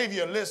 I done gave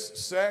you a list: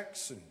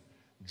 sex and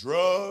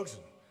drugs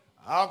and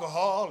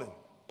alcohol and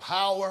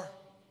power.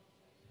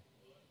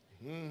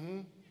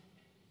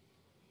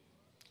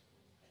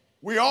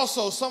 We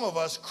also, some of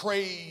us,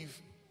 crave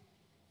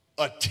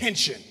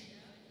attention.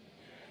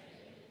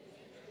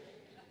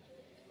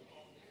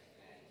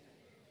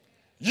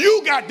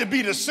 You got to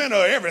be the center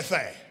of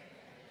everything.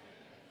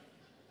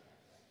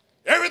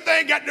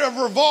 Everything got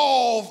to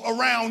revolve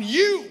around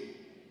you.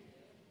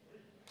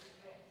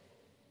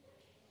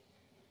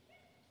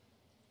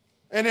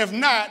 And if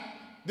not,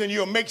 then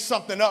you'll make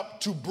something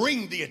up to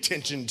bring the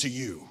attention to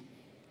you.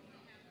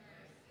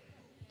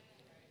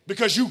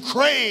 Because you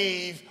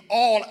crave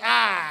all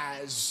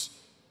eyes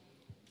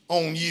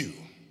on you.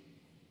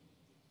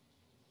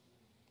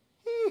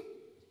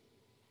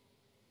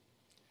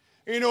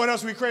 You know what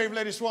else we crave,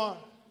 Lady Swann?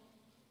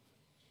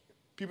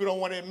 People don't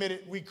want to admit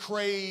it. We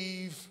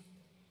crave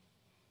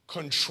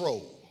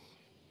control.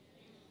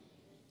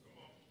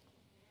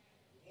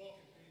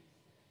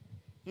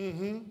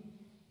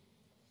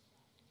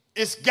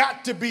 It's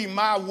got to be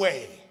my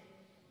way.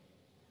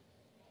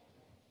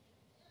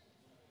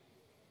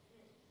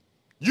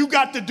 You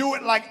got to do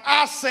it like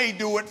I say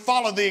do it,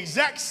 follow the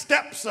exact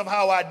steps of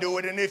how I do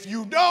it, and if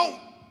you don't,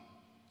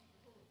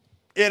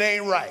 it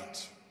ain't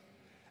right.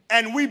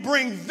 And we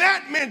bring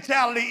that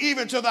mentality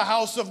even to the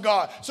house of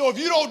God. So if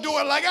you don't do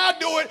it like I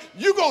do it,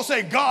 you're going to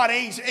say God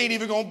ain't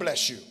even going to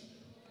bless you.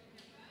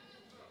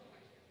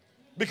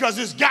 Because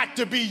it's got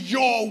to be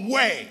your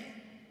way.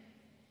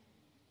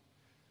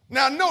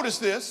 Now notice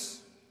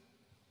this.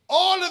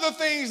 All of the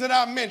things that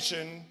I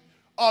mentioned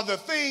are the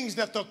things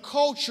that the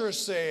culture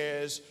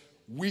says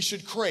we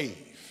should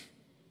crave.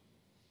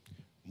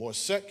 More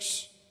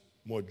sex,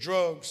 more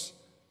drugs,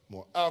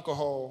 more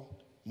alcohol,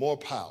 more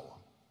power.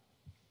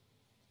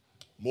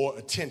 More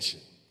attention,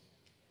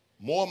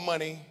 more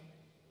money,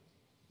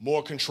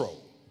 more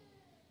control.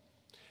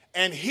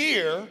 And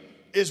here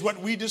is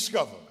what we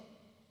discover,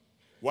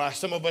 why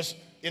some of us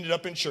ended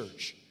up in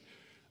church.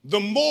 The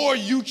more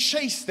you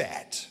chase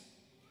that,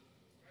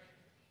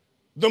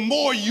 the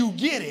more you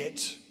get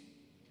it,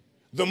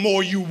 the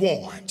more you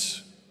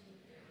want.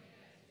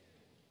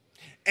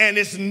 And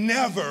it's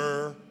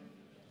never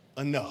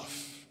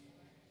enough.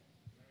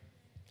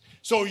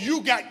 So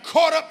you got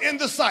caught up in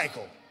the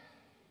cycle.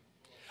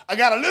 I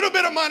got a little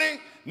bit of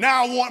money,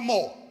 now I want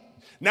more.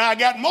 Now I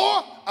got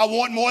more, I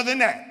want more than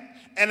that.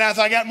 And as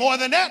I got more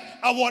than that,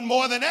 I want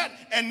more than that.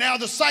 And now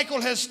the cycle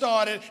has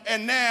started,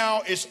 and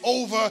now it's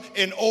over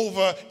and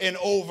over and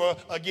over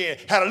again.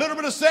 Had a little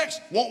bit of sex,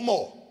 want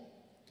more.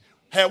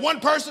 Had one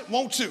person,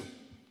 want two.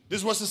 This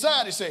is what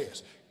society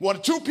says.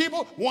 Want two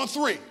people, want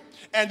three.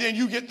 And then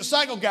you get the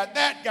cycle, got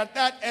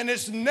that, and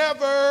it's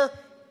never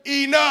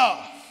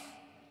enough.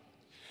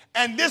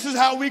 And this is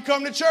how we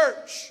come to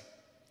church.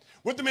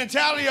 with the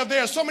mentality of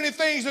there are so many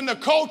things in the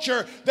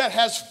culture that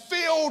has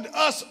filled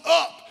us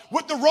up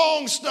with the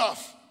wrong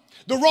stuff,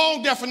 the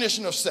wrong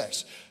definition of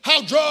sex,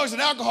 how drugs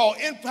and alcohol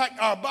impact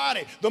our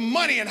body, the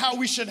money and how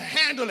we should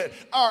handle it,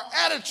 our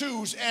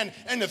attitudes and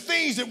the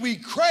things that we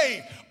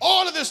crave.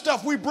 All of this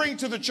stuff we bring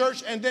to the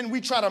church, and then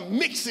we try to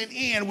mix it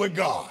in with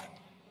God.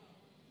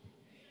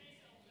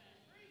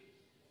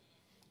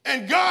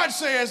 And God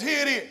says,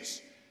 here it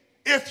is.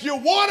 If you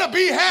want to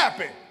be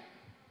happy,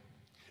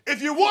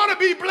 if you want to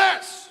be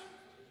blessed,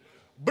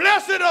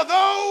 blessed are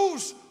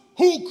those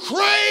who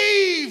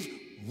crave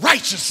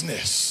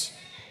righteousness.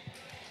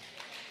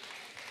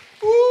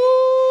 Ooh.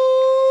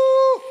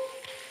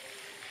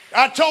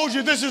 I told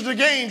you this is the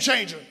game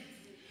changer.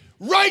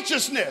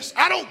 Righteousness.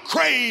 I don't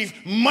crave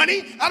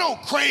money. I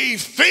don't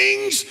crave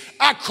things.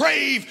 I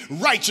crave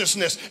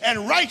righteousness.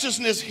 And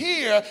righteousness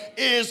here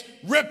is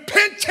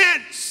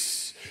repentance.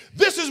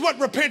 This is what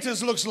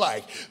repentance looks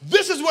like.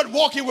 This is what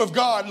walking with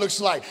God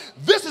looks like.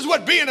 This is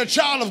what being a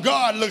child of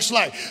God looks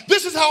like.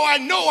 This is how I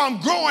know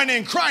I'm growing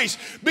in Christ,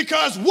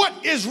 because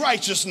what is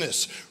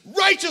righteousness?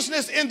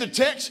 Righteousness in the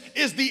text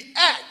is the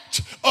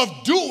act of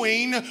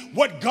doing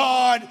what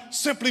God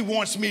simply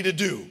wants me to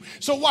do.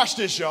 So watch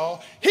this,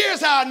 y'all.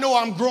 Here's how I know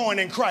I'm growing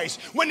in Christ.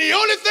 When the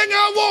only thing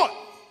I want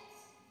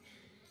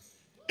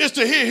is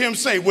to hear him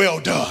say,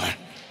 well done.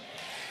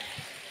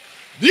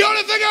 The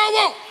only thing I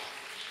want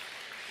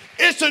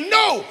is to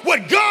know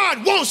what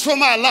God wants for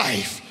my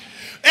life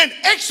and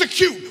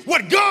execute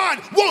what God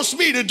wants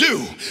me to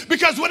do.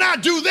 Because when I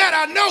do that,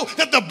 I know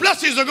that the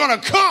blessings are going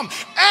to come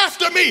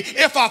after me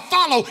if I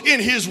follow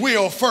in his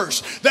will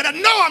first. That I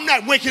know I'm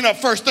not waking up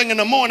first thing in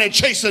the morning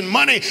chasing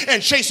money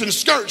and chasing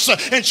skirts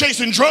and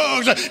chasing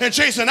drugs and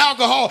chasing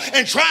alcohol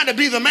and trying to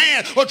be the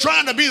man or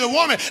trying to be the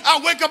woman.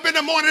 I wake up in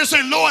the morning and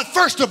say, Lord,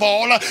 first of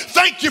all,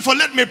 thank you for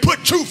letting me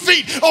put 2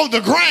 feet on the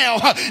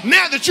ground.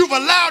 Now that you've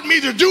allowed me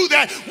to do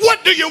that,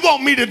 what do you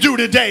want me to do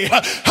today?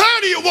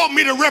 How do you want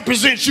me to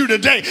represent you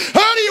today?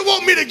 How do you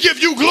want me to give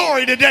you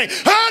glory today?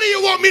 How do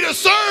you want me to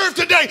serve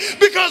today?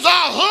 Because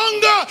I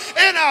hunger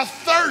and I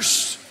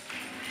thirst.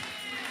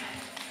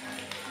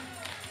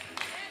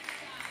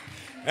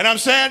 And I'm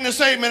sad to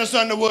say, Minister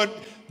Underwood,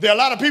 there are a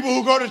lot of people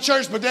who go to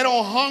church, but they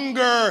don't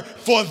hunger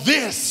for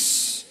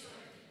this.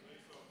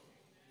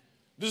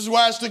 This is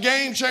why it's the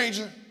game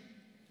changer.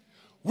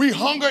 We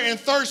hunger and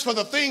thirst for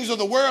the things of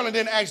the world and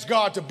then ask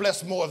God to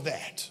bless more of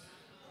that.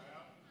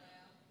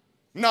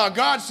 Now,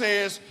 God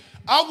says,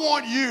 I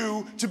want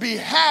you to be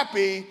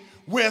happy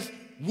with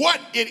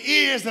what it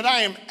is that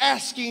I am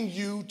asking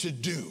you to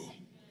do.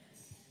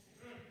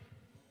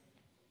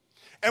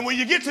 And when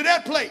you get to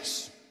that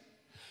place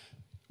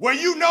where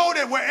you know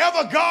that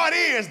wherever God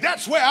is,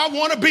 that's where I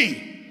want to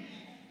be.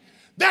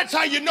 That's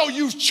how you know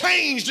you've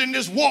changed in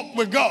this walk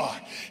with God.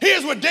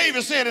 Here's what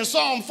David said in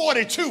Psalm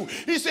 42.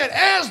 He said,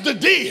 as the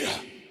deer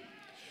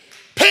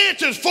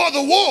panteth for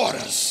the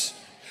waters,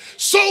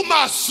 so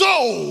my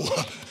soul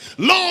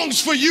longs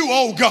for you,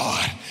 oh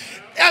God.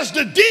 As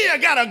the deer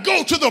got to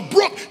go to the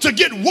brook to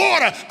get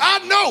water, I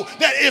know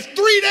that if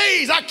 3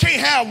 days I can't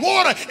have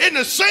water, in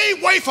the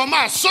same way for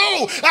my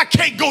soul, I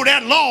can't go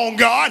that long,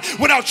 God,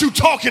 without you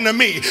talking to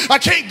me. I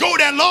can't go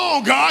that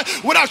long, God,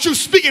 without you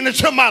speaking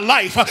into my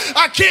life.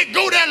 I can't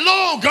go that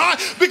long, God,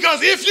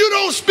 because if you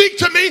don't speak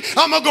to me,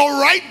 I'm going to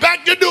go right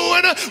back to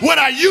doing what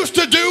I used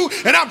to do,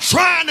 and I'm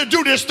trying to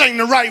do this thing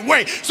the right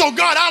way. So,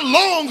 God, I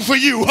long for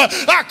you.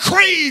 I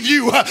crave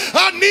you.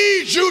 I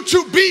need you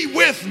to be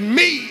with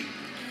me.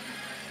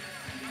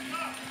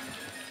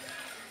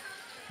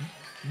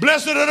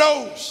 Blessed are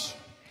those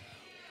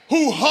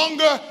who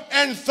hunger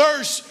and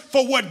thirst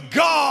for what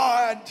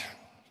God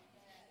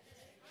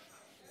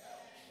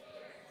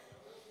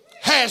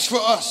has for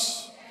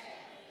us.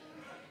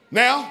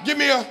 Now, give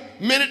me a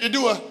minute to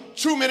do a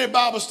 2-minute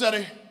Bible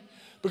study,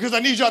 because I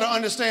need y'all to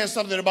understand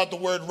something about the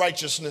word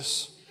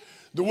righteousness.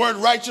 The word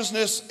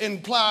righteousness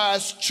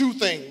implies 2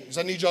 things.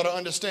 I need y'all to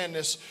understand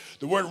this.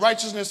 The word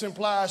righteousness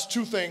implies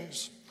 2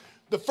 things.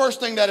 The first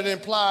thing that it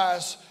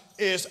implies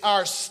is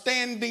our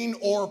standing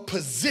or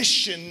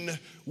position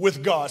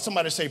with God.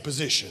 Somebody say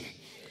position.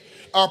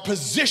 Our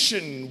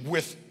position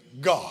with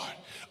God.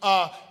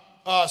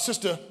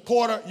 Sister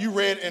Porter, you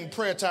read in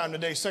prayer time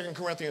today, 2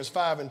 Corinthians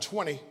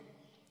 5:20.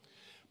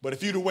 But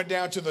if you'd have went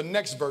down to the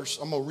next verse,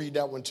 I'm going to read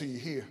that one to you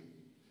here.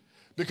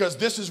 Because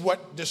this is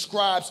what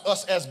describes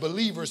us as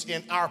believers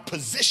in our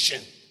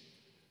position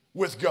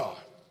with God.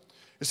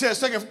 It says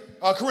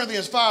 2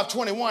 Corinthians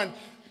 5:21,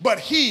 but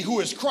he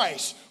who is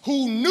Christ,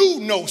 who knew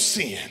no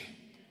sin,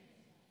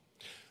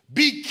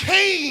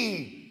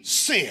 became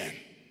sin.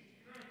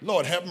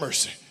 Lord have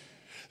mercy.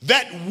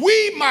 That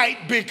we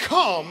might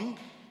become,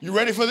 you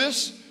ready for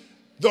this?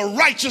 The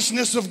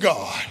righteousness of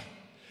God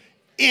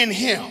in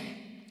him.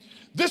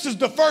 This is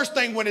the first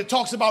thing when it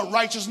talks about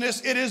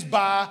righteousness. It is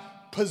by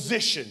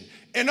position.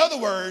 In other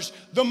words,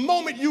 the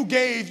moment you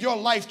gave your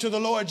life to the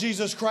Lord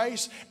Jesus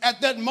Christ,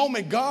 at that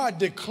moment God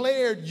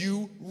declared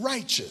you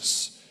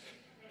righteous.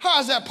 How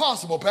is that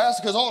possible,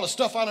 Pastor? Because all the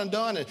stuff I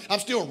done, and I'm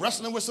still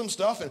wrestling with some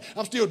stuff, and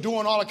I'm still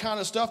doing all the kind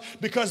of stuff.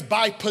 Because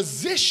by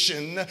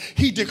position,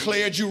 he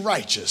declared you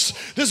righteous.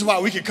 This is why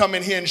we can come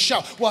in here and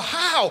shout. Well,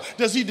 how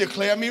does he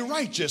declare me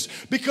righteous?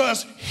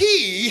 Because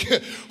he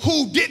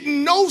who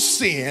didn't know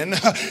sin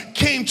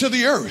came to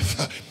the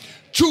earth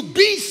to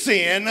be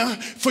sin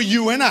for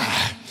you and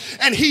I.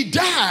 And he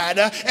died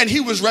and he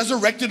was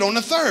resurrected on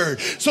the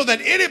third, so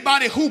that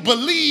anybody who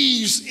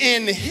believes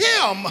in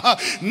him,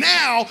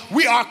 now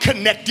we are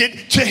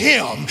connected to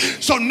him.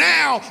 So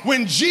now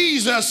when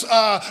Jesus,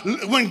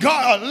 when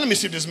God, let me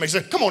see if this makes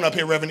sense. Come on up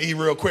here, Reverend E,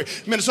 real quick.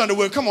 Minister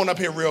Underwood, come on up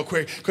here real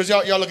quick, because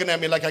y'all looking at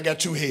me like I got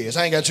two heads.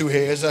 I ain't got two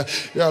heads.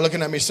 Y'all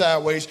looking at me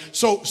sideways.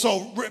 So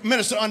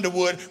Minister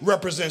Underwood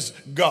represents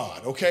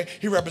God, okay?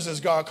 He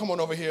represents God. Come on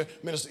over here,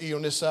 Minister E,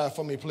 on this side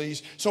for me,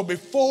 please. So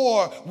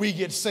before we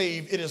get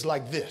saved, it is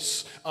like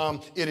this.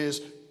 It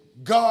is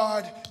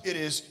God, it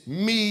is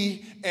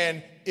me,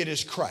 and it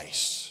is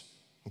Christ.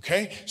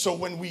 Okay? So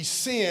when we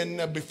sin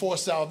before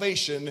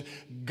salvation,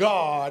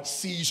 God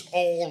sees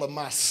all of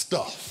my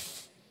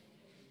stuff.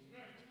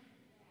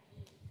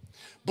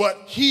 But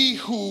he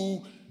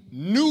who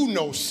knew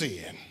no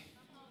sin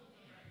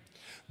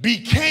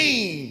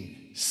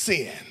became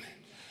sin,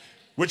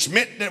 which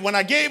meant that when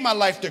I gave my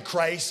life to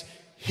Christ,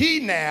 he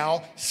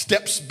now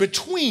steps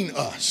between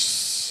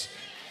us.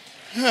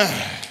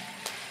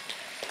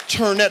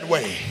 Turn that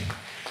way.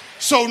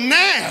 So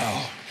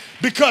now,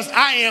 because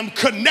I am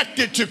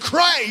connected to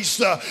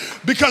Christ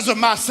because of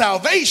my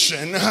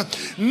salvation,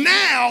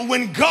 now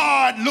when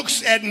God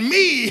looks at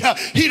me,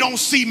 he don't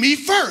see me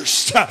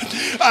first.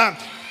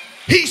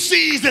 He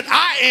sees that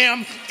I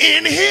am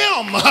in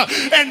him.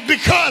 And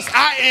because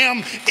I am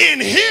in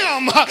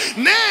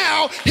him,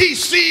 now he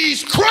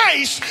sees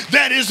Christ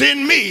that is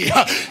in me.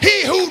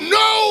 He who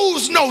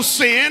knows no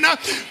sin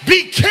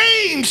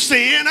became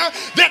sin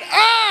that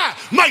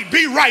I might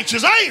be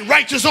righteous. I ain't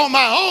righteous on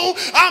my own.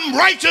 I'm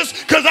righteous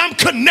because I'm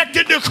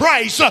connected to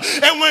Christ.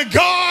 And when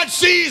God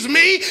sees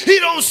me, he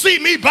don't see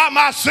me by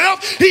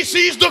myself. He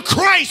sees the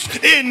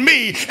Christ in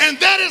me. And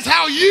that is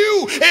how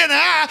you and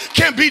I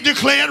can be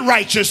declared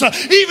righteous.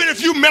 Even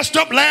if you messed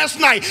up last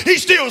night, he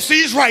still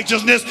sees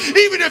righteousness.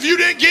 Even if you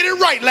didn't get it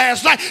right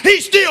last night,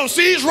 he still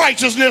sees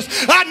righteousness.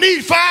 I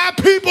need 5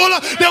 people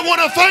that want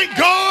to thank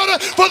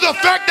God for the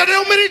fact that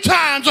how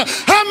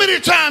many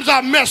times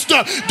I messed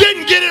up,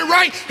 didn't get it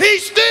right, he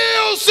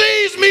still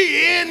sees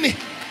me in.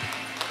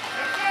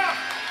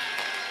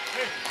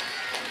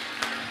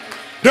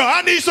 Now,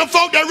 I need some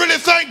folk that really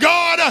thank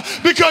God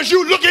because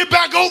you looking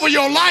back over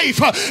your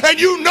life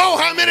and you know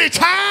how many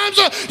times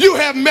you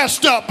have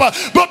messed up.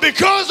 But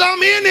because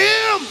I'm in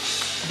him,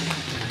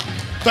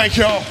 thank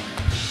y'all,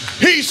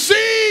 he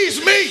sees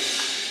me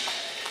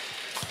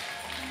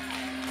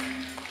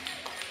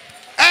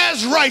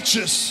as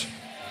righteous.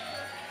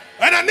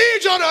 And I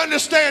need y'all to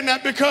understand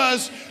that,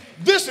 because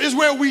this is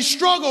where we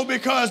struggle,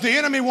 because the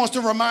enemy wants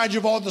to remind you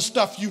of all the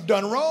stuff you've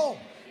done wrong.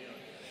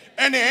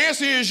 And the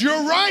answer is,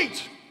 you're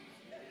right.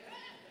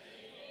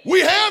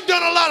 We have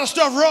done a lot of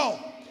stuff wrong.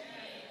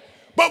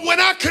 But when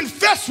I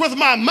confess with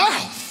my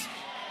mouth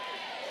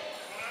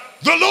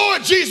the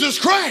Lord Jesus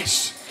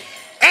Christ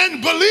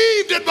and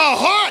believed in my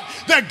heart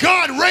that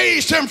God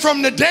raised him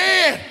from the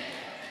dead,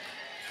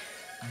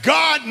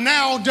 God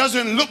now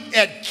doesn't look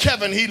at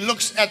Kevin, he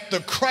looks at the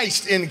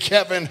Christ in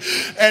Kevin.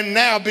 And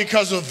now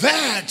because of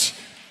that,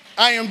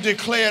 I am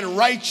declared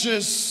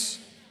righteous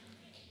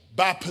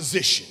by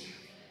position.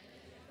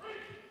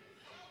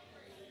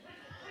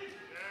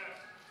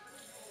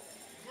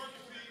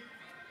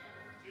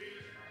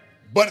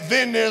 But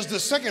then there's the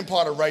second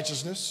part of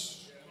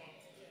righteousness.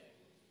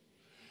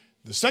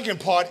 The second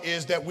part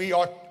is that we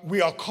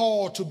are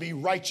called to be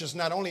righteous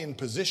not only in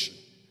position,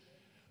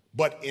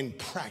 but in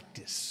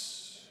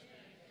practice.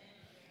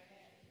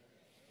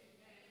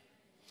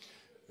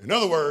 In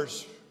other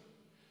words,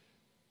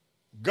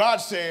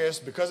 God says,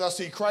 because I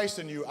see Christ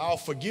in you, I'll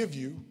forgive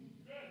you,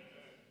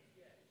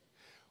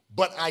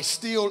 but I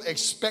still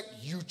expect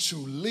you to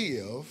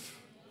live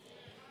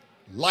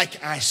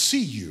like I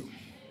see you.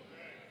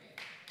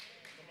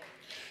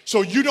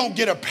 So you don't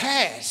get a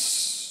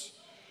pass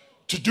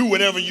to do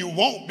whatever you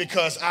want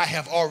because I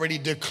have already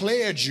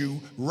declared you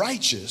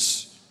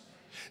righteous.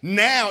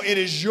 Now it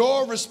is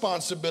your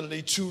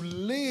responsibility to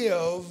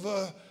live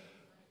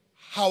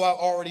how I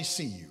already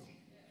see you.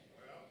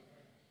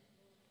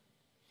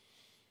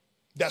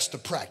 That's the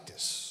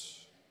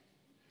practice.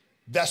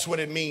 That's what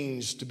it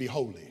means to be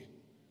holy.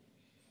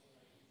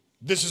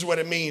 This is what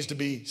it means to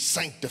be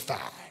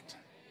sanctified.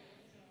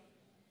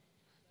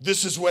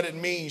 This is what it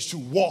means to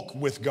walk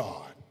with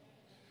God.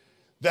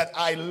 That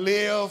I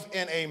live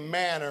in a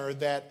manner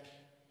that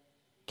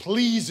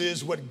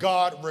pleases what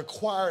God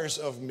requires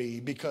of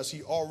me, because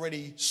he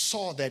already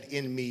saw that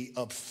in me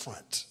up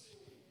front.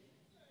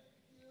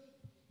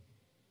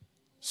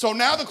 So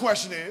now the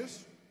question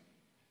is,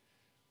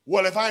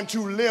 well, if I'm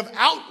to live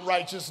out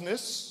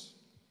righteousness,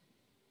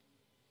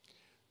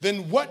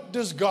 then what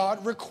does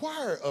God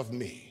require of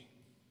me?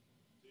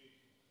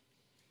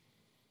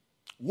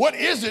 What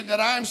is it that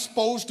I'm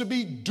supposed to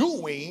be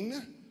doing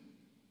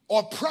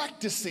or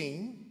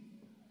practicing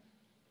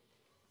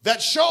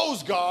that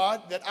shows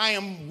God that I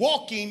am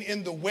walking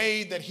in the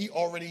way that he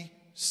already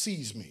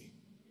sees me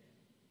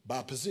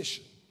by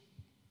position?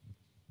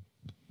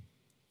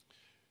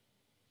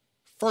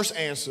 First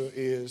answer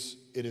is,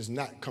 it is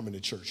not coming to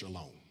church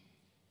alone.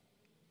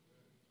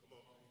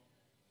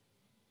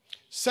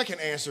 Second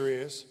answer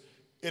is,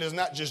 it is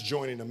not just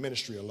joining a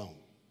ministry alone.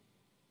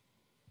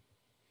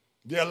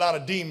 There are a lot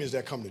of demons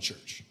that come to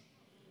church.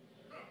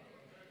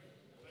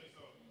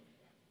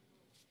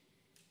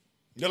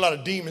 There are a lot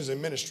of demons in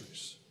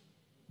ministries.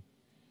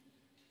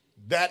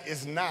 That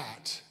is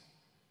not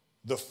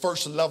the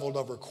first level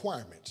of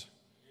requirement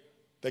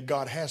that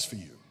God has for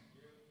you.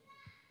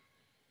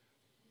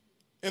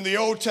 In the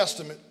Old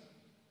Testament,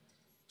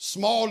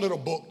 small little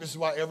book, this is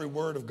why every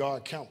word of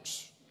God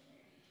counts.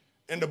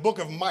 In the book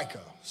of Micah,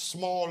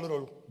 small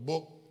little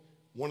book,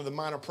 one of the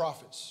minor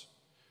prophets,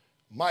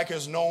 Micah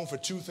is known for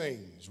two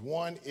things.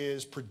 One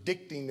is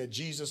predicting that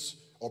Jesus,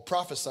 or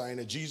prophesying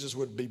that Jesus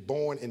would be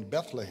born in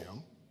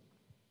Bethlehem.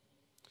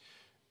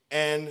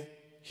 And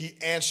he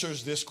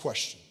answers this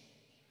question.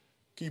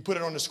 Can you put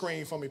it on the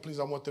screen for me, please?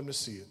 I want them to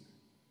see it.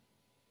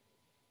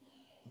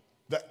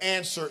 The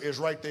answer is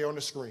right there on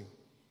the screen.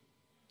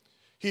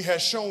 He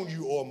has shown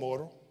you, O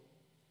mortal,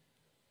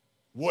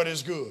 what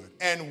is good.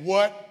 And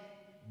what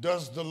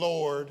does the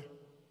Lord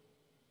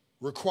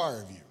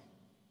require of you?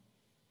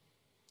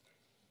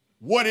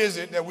 What is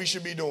it that we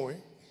should be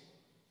doing,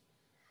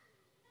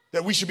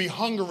 that we should be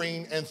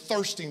hungering and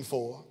thirsting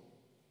for,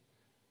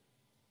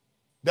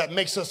 that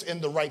makes us in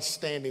the right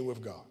standing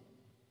with God?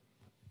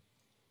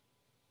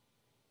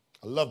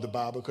 I love the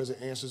Bible because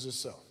it answers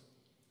itself.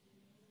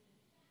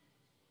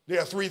 There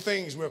are three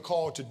things we're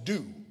called to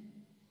do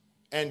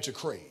and to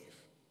crave.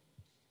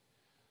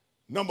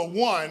 Number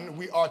one,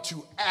 we are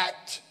to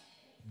act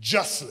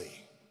justly.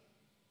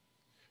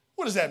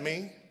 What does that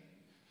mean?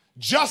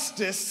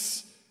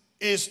 Justice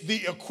is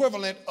the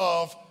equivalent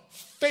of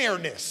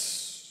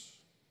fairness.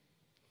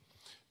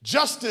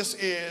 Justice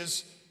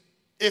is,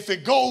 if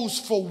it goes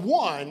for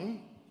one,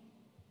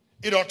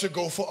 it ought to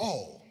go for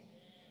all.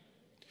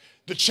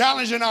 The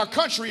challenge in our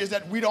country is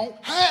that we don't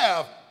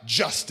have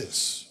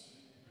justice.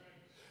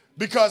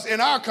 Because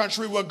in our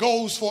country, what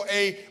goes for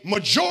a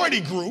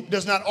majority group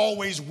does not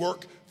always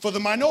work for the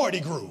minority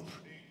group,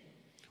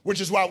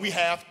 which is why we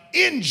have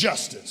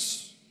injustice.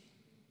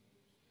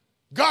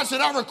 God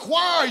said, I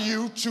require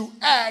you to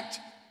act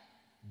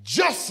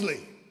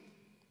justly.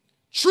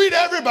 Treat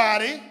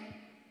everybody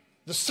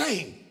the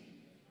same.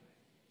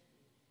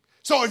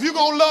 So if you're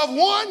going to love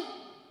one,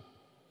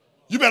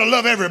 you better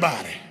love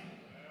everybody.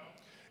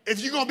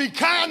 If you're going to be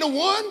kind to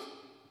one,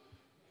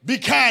 be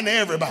kind to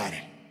everybody.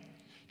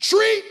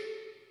 Treat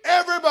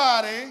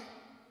everybody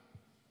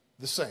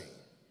the same.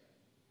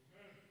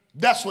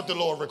 That's what the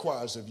Lord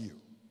requires of you.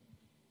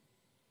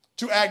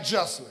 To act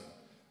justly.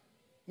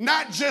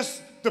 Not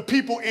just the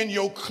people in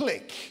your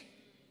clique.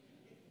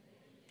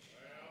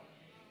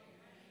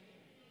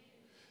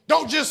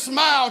 Don't just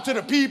smile to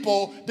the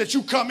people that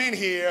you come in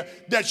here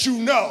that you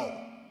know.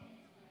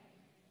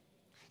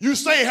 You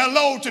say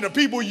hello to the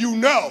people you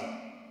know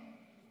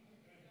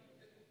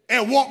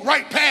and walk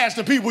right past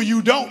the people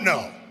you don't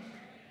know.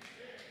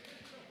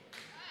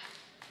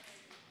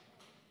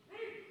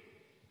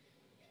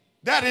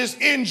 That is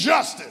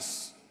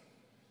injustice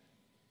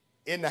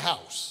in the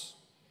house.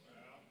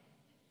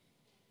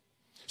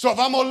 So if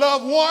I'm going to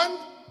love one,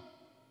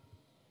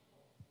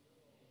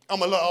 I'm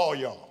going to love all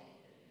y'all.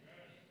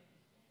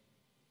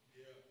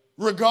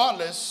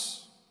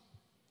 Regardless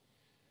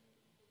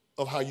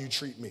of how you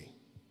treat me.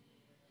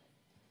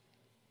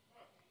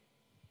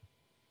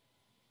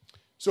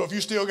 So if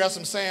you still got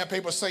some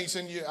sandpaper saints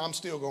in you, I'm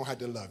still going to have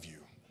to love you.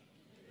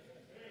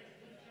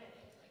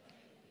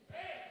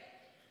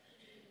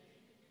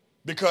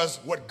 Because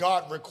what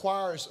God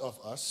requires of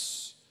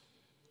us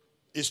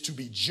is to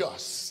be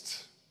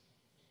just,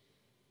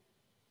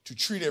 to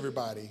treat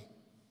everybody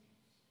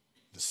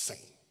the same.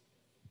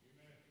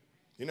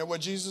 You know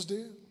what Jesus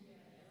did?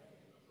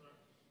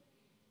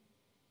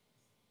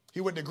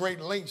 He went to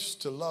great lengths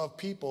to love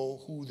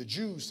people who the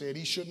Jews said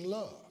he shouldn't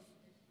love.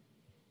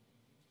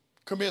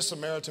 Come here,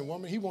 Samaritan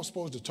woman. He wasn't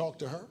supposed to talk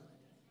to her,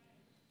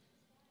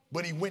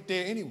 but he went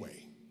there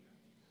anyway.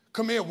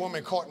 Come here,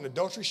 woman caught in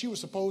adultery. She was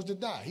supposed to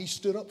die. He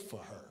stood up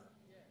for her.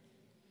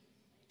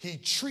 He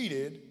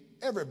treated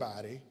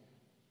everybody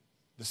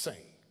the same.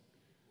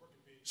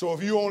 So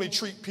if you only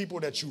treat people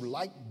that you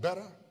like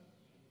better,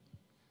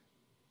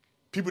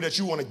 people that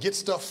you want to get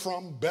stuff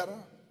from better,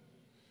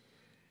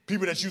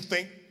 people that you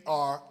think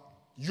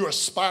you're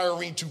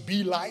aspiring to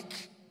be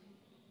like,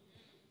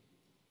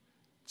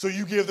 so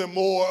you give them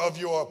more of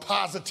your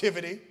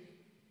positivity,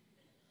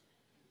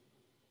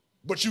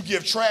 but you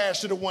give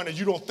trash to the one that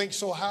you don't think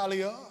so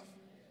highly of.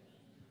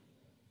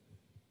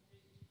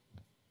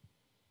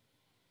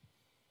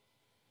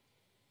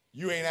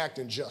 You ain't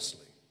acting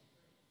justly.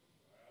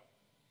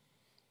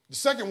 The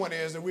second one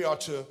is that we are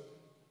to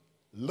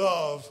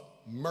love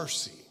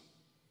mercy.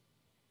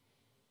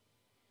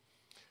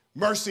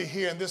 Mercy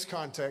here in this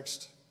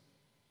context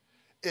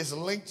is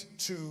linked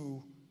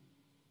to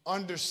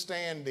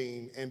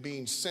understanding and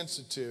being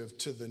sensitive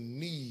to the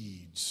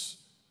needs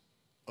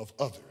of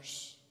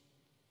others.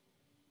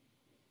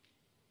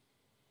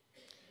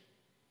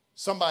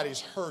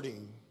 Somebody's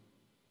hurting.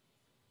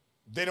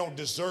 They don't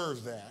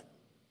deserve that.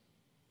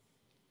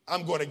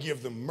 I'm going to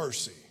give them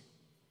mercy.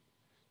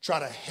 Try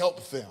to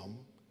help them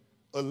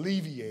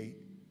alleviate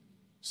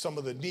some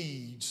of the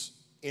needs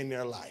in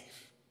their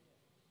life.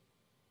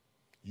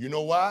 You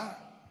know why?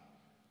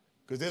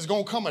 Because there's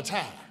going to come a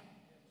time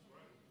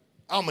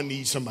I'm going to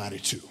need somebody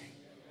too.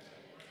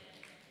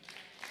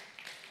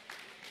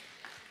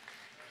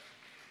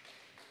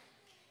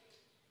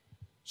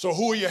 So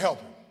who are you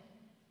helping?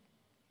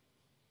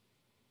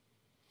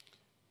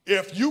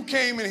 If you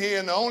came in here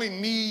and the only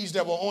needs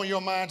that were on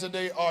your mind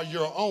today are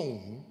your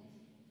own,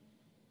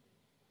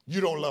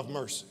 you don't love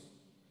mercy.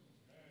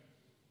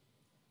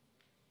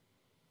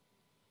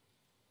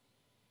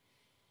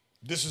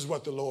 This is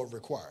what the Lord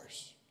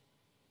requires.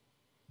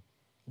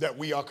 That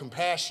we are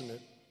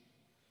compassionate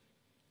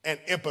and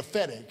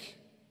empathetic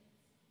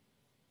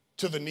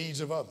to the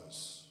needs of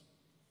others.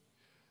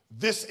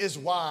 This is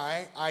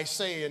why I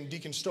say, and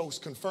Deacon Stokes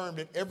confirmed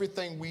it,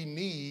 everything we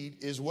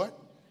need is what?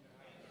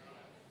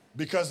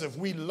 Because if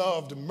we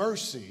loved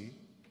mercy,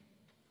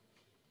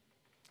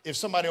 if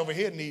somebody over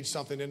here needs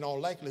something, in all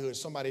likelihood,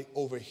 somebody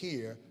over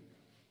here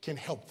can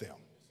help them.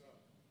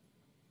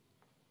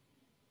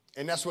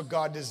 And that's what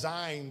God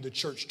designed the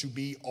church to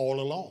be all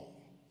along.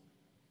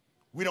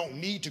 We don't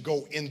need to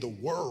go in the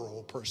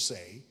world per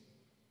se.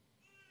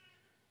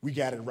 We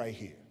got it right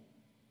here.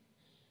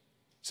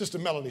 Sister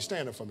Melanie,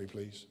 stand up for me,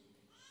 please.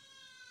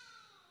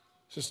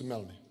 Sister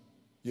Melanie.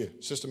 Yeah,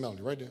 Sister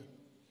Melanie, right there.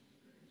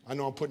 I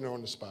know I'm putting her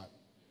on the spot.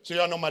 So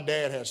y'all know my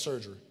dad had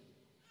surgery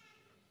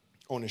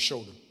on his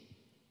shoulder,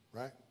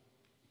 right?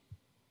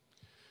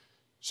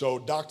 So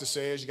doctor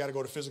says you got to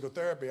go to physical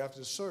therapy after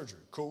the surgery.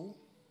 Cool.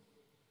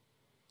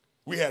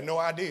 We had no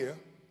idea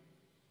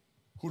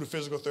who the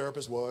physical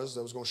therapist was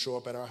that was going to show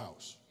up at our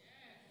house.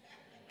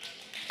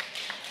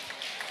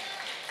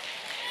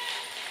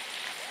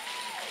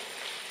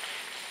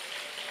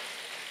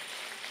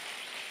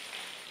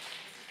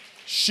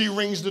 She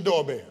rings the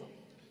doorbell.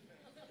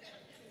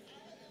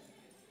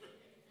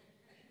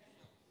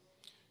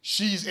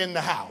 She's in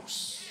the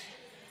house.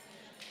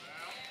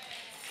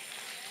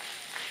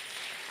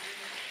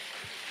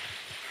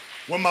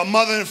 When my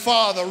mother and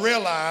father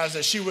realized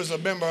that she was a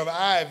member of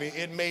Ivy,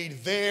 it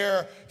made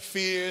their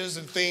fears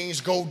and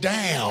things go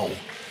down.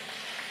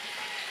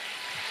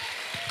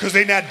 Because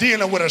they're not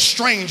dealing with a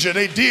stranger.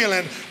 They're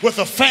dealing with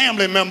a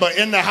family member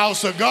in the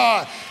house of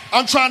God.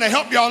 I'm trying to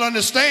help y'all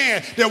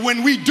understand that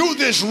when we do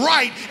this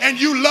right and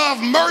you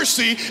love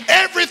mercy,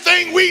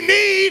 everything we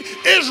need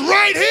is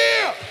right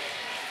here.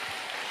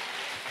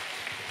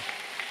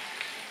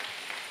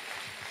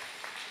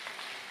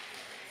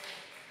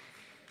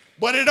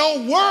 But it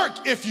don't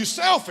work if you're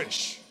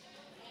selfish.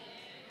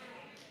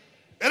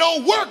 It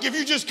don't work if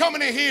you're just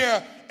coming in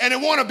here and it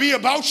want to be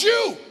about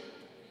you.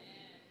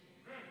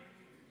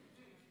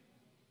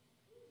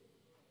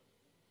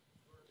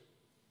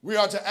 We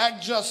are to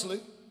act justly.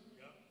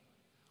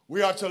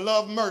 We are to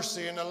love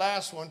mercy. And the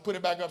last one, put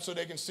it back up so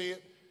they can see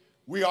it.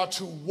 We are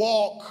to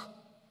walk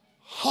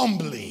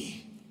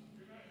humbly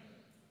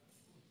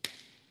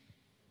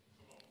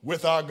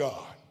with our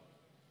God.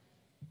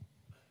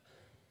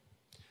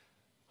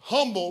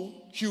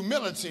 Humble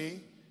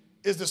humility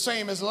is the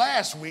same as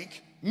last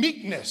week,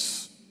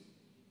 meekness.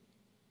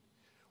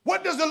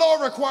 What does the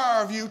Lord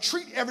require of you?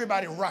 Treat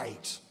everybody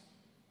right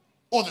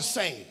or the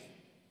same.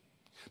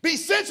 Be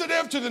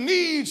sensitive to the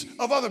needs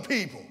of other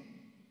people.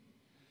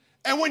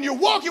 And when you're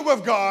walking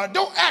with God,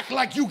 don't act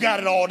like you got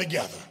it all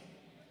together.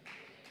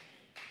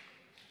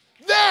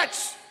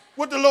 That's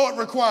what the Lord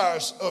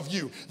requires of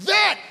you.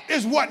 That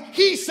is what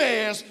he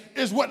says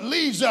is what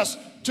leads us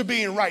to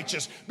being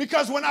righteous.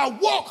 Because when I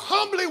walk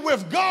humbly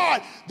with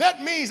God,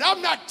 that means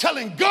I'm not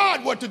telling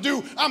God what to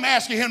do. I'm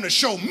asking him to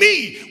show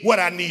me what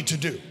I need to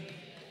do.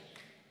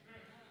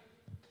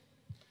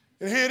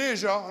 And here it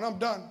is, y'all, and I'm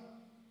done.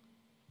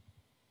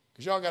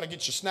 Because y'all got to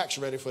get your snacks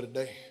ready for the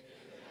day.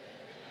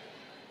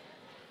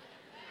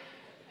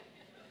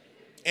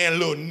 And a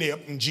little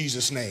nip in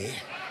Jesus' name.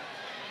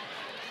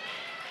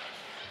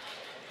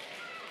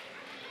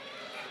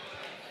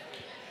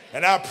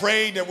 And I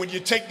pray that when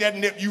you take that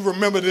nip, you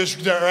remember this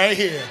right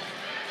here.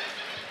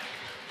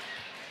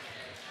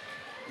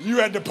 You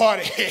at the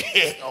party.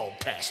 Oh,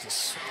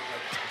 pastors.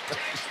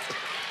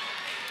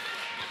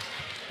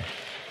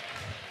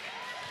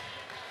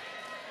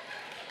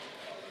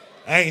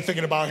 I ain't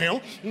thinking about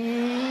him.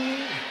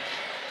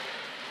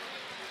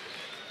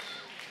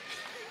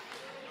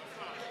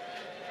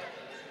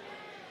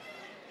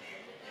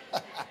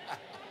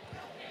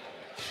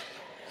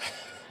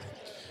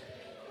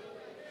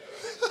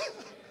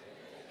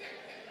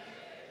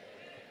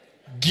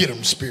 Get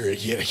him, Spirit.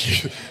 Get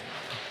him.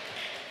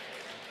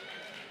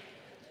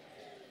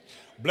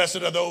 Blessed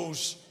are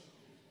those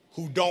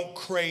who don't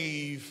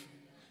crave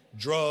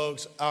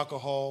drugs,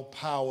 alcohol,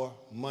 power,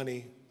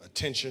 money,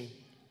 attention,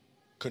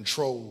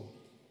 control.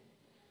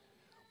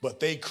 But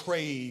they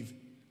crave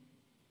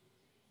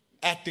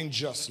acting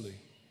justly,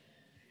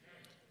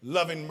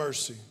 loving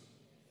mercy,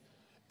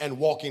 and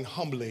walking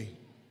humbly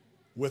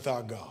with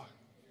our God.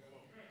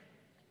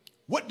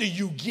 What do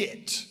you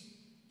get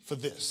for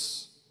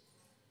this?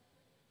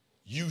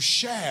 You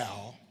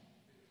shall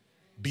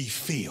be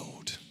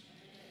filled.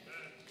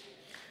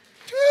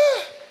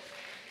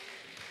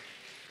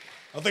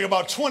 I think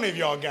about 20 of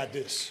y'all got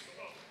this.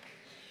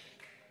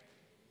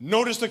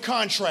 Notice the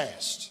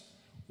contrast.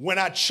 When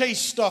I chase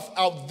stuff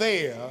out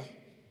there,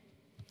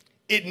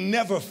 it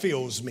never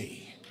fills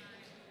me.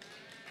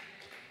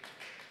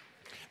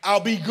 I'll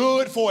be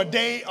good for a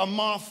day, a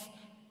month.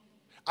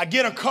 I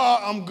get a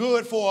car, I'm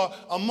good for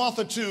a month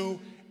or two,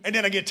 and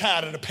then I get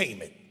tired of the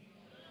payment.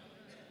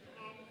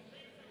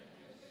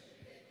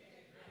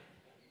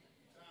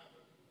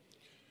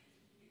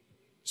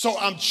 So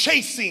I'm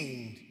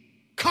chasing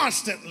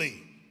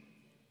constantly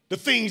the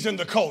things in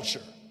the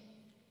culture.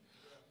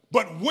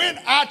 But when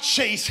I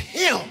chase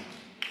him,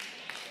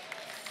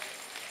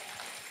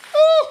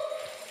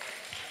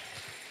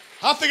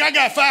 I think I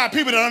got 5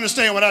 people that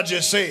understand what I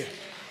just said.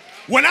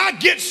 When I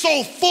get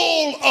so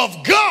full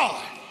of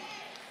God,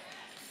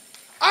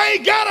 I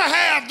ain't gotta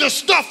have the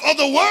stuff of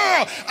the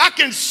world. I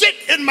can sit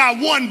in my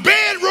one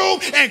bedroom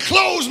and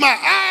close my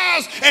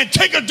eyes and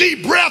take a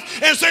deep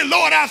breath and say,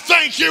 Lord, I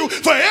thank you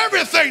for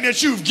everything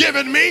that you've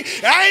given me.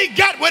 I ain't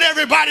got what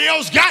everybody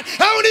else got. I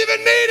don't even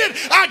need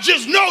it. I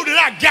just know that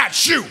I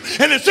got you.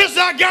 And since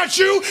I got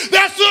you,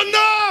 that's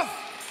enough.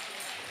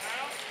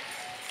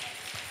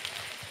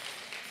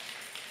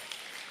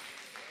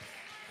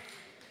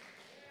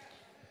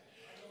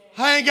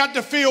 I ain't got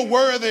to feel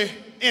worthy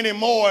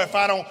anymore if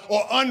I don't,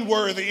 or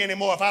unworthy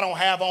anymore if I don't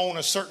have on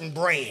a certain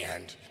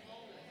brand.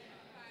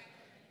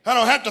 I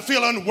don't have to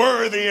feel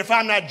unworthy if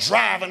I'm not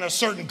driving a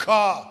certain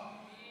car.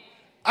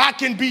 I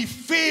can be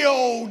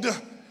filled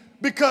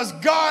because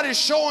God is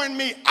showing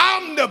me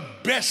I'm the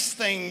best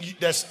thing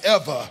that's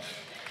ever.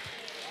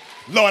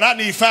 Lord, I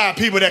need 5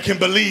 people that can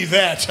believe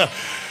that.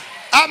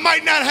 I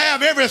might not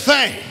have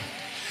everything,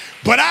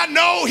 but I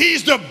know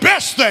he's the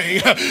best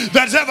thing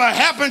that's ever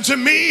happened to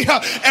me.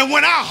 And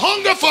when I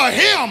hunger for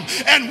him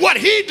and what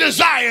he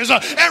desires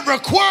and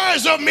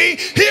requires of me,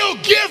 he'll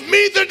give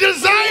me the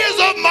desires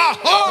of my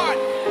heart.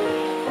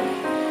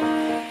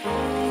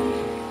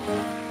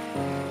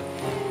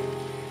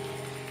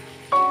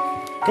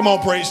 Come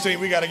on, praise team.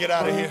 We got to get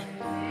out of here.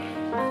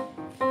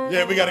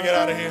 Yeah, we got to get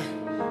out of here.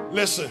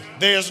 Listen,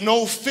 there's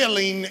no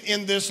filling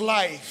in this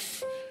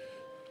life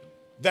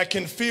that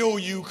can fill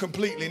you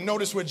completely.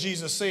 Notice what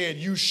Jesus said,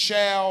 you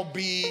shall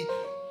be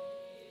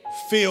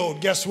filled.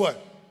 Guess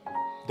what?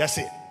 That's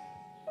it.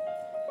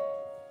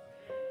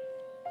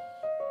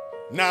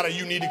 Not that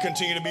you need to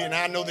continue to be, and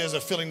I know there's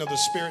a filling of the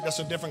Spirit, that's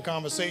a different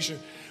conversation.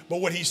 But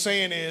what he's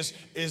saying is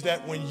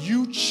that when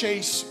you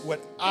chase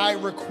what I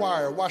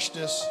require, watch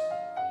this,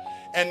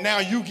 and now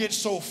you get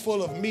so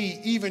full of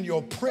me, even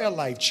your prayer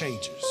life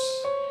changes.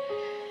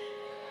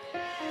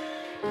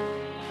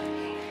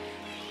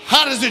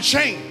 How does it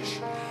change?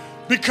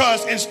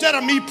 Because instead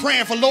of me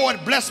praying for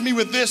Lord, bless me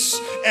with this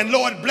and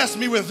Lord, bless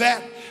me with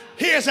that,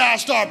 here's how I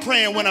start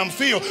praying when I'm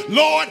filled.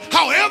 Lord,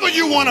 however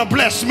you want to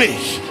bless me.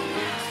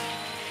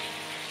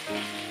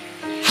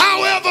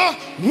 However,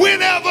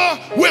 whenever,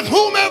 with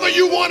whomever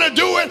you want to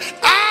do it,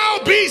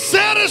 I'll be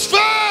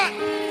satisfied.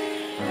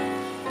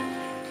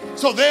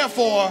 So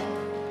therefore,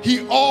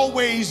 he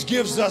always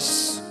gives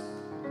us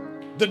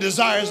the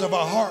desires of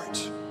our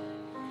heart.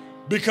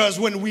 Because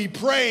when we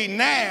pray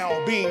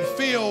now, being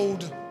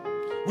filled,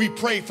 we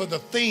pray for the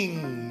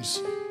things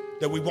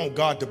that we want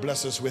God to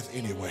bless us with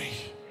anyway.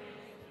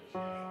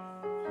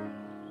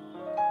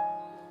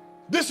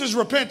 This is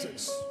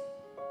repentance.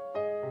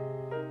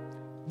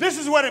 This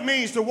is what it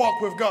means to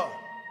walk with God.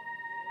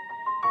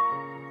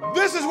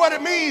 This is what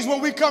it means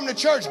when we come to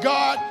church.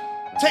 God,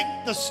 take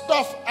the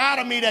stuff out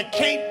of me that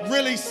can't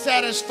really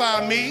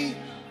satisfy me,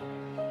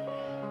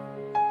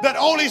 that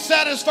only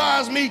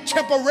satisfies me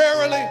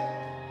temporarily,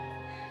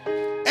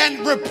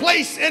 and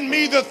replace in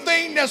me the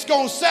thing that's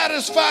going to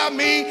satisfy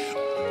me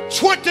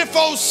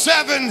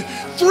 24/7,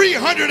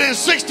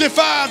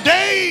 365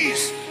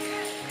 days.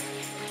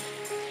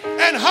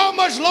 And how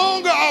much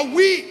longer are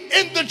we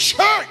in the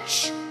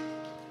church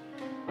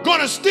going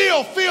to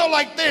still feel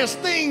like there's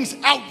things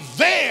out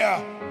there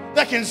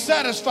that can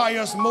satisfy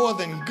us more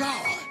than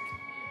God?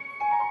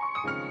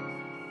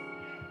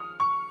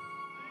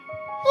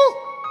 Woo.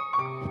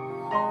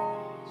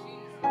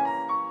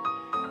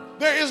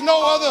 There is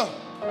no other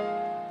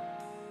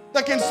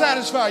that can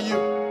satisfy you.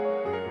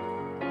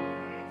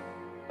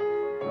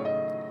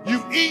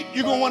 You eat,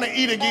 you're going to want to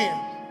eat again.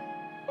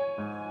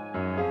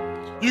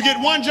 You get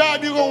one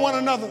job, you're going to want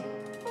another.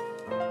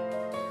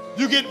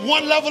 You get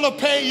one level of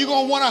pay, you're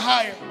going to want a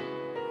higher.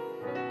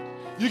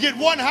 You get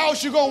one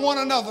house, you're going to want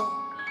another.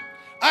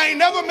 I ain't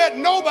never met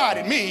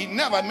nobody, me,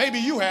 never, maybe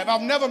you have.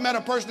 I've never met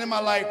a person in my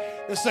life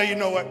that say, you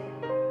know what?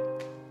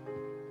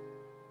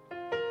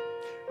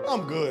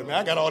 I'm good, man.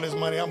 I got all this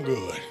money. I'm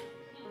good.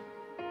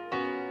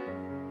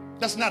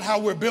 That's not how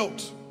we're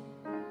built.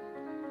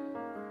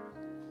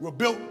 We're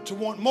built to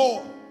want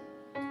more.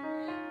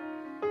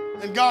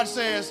 And God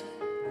says,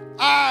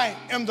 I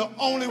am the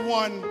only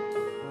one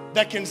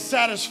that can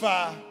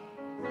satisfy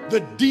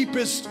the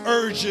deepest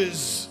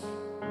urges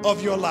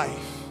of your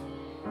life.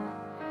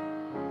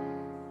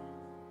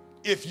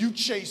 If you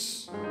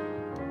chase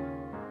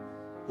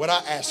what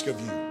I ask of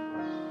you,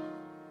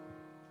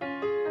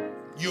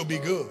 you'll be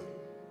good.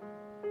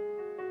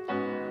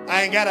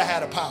 I ain't gotta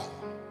have the power.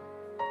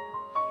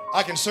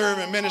 I can serve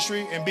in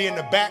ministry and be in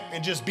the back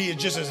and just be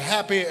just as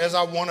happy as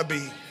I want to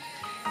be.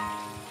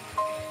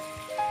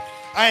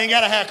 I ain't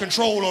got to have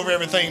control over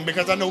everything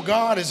because I know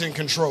God is in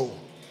control.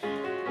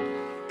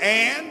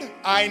 And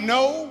I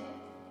know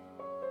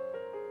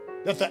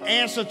that the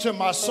answer to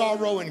my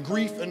sorrow and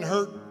grief and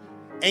hurt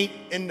ain't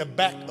in the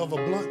back of a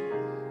blunt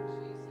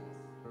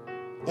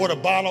or the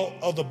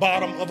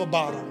bottom of a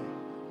bottle.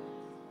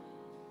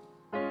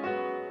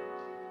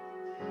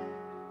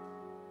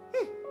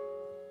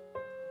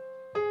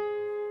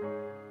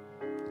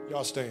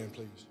 Y'all stand,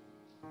 please.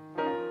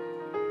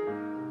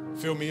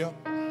 Fill me up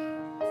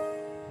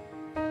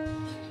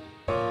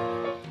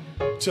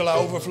till I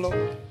overflow.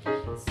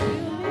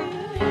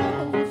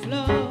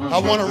 I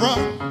want to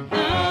run.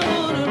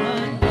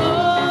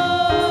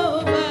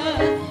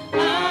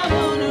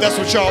 That's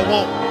what y'all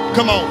want.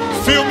 Come on,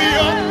 fill me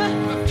up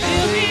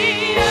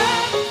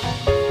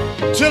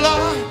till I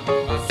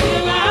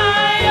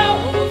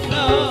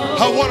overflow.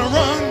 I want to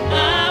run.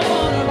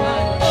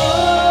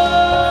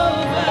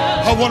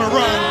 I want to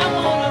run.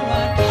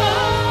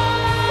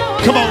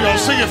 Come on, y'all,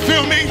 sing it.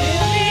 Fill me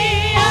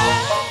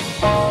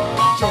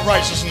to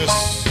righteousness.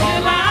 I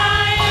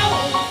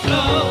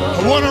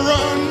want to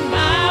run.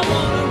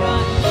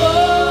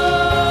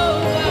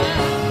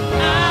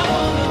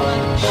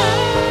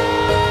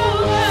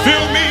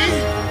 Fill me.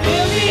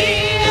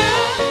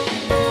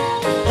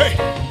 Hey,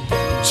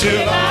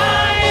 till I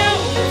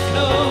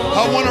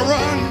want to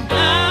run.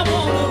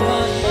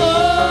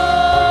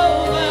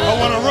 I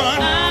want to run.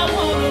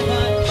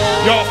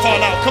 Y'all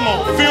fall out. Come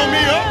on, fill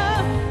me up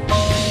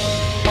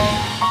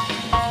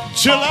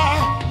till I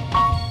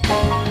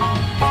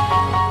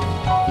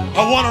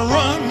want to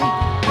run.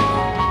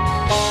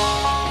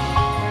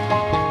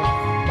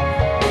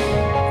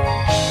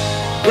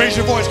 Raise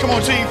your voice. Come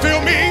on, team.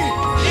 Fill me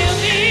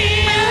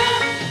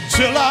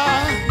till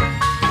I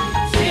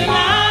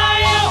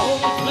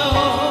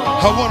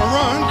overflow. I want to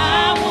run.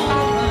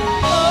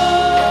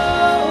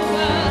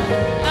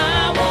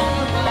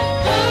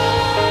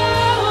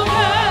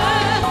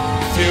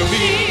 Fill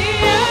me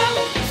up.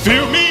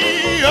 Fill me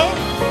up.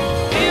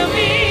 Fill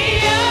me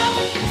up.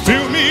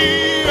 Fill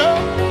me up.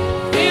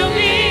 Fill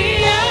me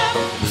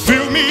up.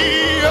 Fill me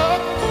up.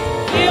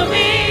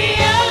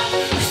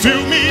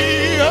 Fill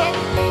me up. Fill me up.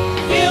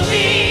 Fill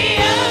me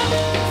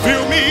up.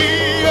 Fill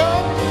me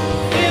up.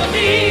 Fill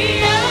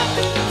me up.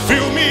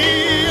 Fill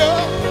me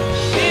up.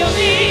 Fill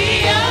me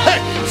up. Hey,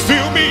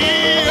 fill me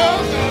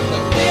up.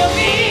 Fill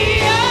me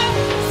up.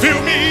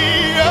 Fill me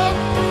up.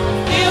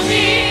 Fill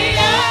me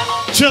up.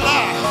 Till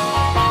I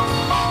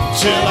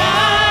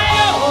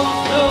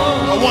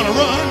overflow. I want to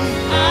run.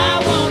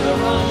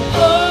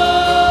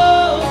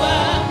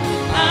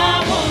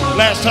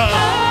 Last time.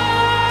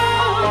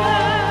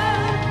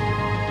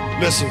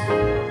 Listen,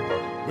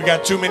 we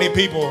got too many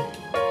people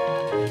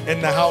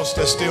in the house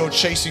that's still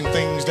chasing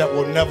things that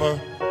will never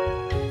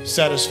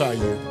satisfy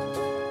you.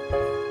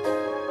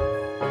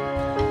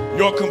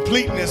 Your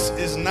completeness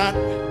is not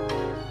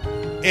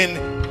in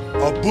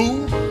a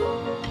boo.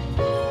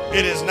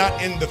 It is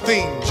not in the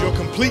things. Your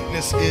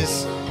completeness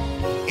is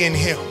in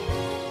Him.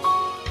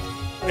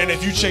 And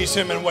if you chase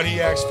Him and what He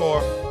asks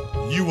for,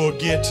 you will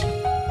get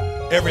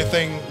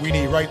everything we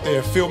need right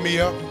there. Fill me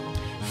up.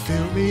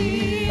 Fill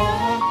me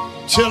up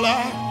till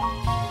I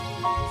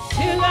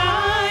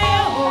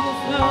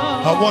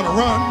overflow. I want to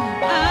run.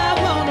 I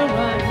want to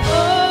run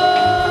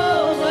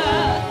over.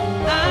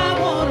 I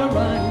want to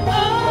run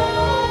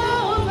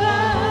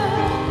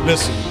over.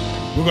 Listen,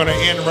 we're going to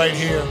end right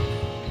here.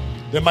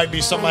 There might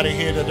be somebody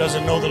here that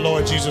doesn't know the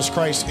Lord Jesus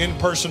Christ in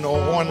person or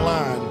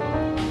online.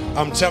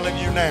 I'm telling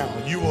you now,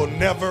 you will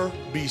never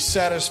be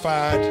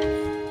satisfied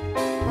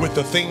with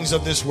the things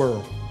of this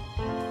world.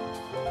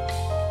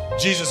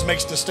 Jesus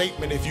makes the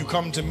statement, if you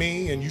come to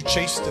me and you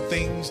chase the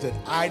things that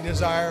I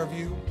desire of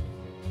you,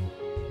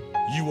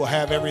 you will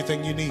have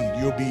everything you need.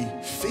 You'll be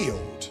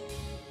filled.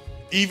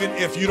 Even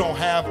if you don't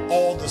have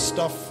all the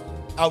stuff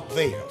out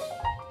there,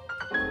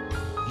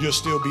 you'll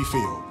still be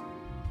filled.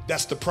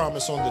 That's the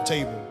promise on the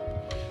table.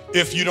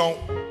 If you don't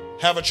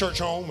have a church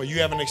home or you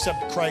haven't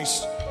accepted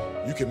Christ,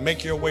 you can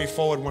make your way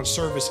forward when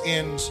service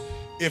ends.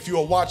 If you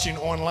are watching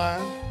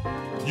online,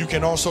 you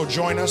can also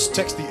join us.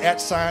 Text the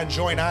 @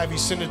 Join Ivy,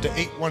 send it to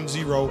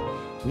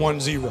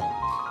 81010.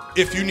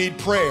 If you need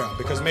prayer,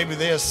 because maybe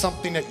there's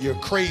something that you're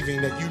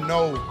craving that you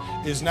know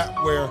is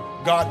not where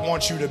God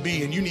wants you to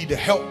be, and you need to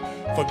help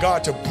for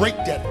God to break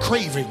that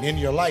craving in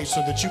your life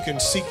so that you can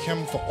seek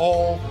Him for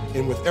all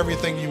and with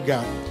everything you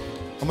got,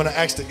 I'm going to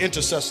ask the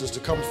intercessors to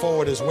come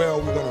forward as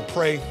well. We're going to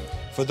pray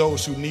for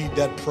those who need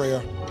that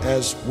prayer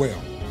as well.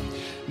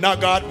 Now,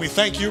 God, we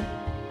thank you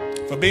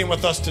for being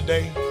with us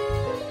today.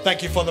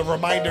 Thank you for the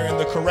reminder and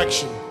the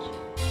correction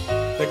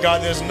that,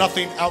 God, there's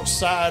nothing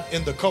outside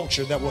in the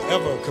culture that will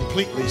ever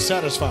completely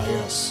satisfy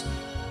us,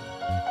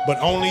 but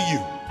only you.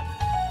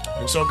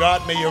 And so,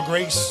 God, may your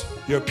grace,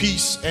 your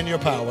peace, and your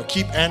power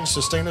keep and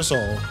sustain us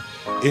all.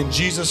 In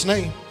Jesus'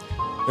 name,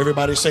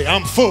 everybody say,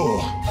 I'm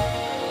full.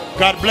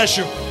 God bless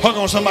you. Hug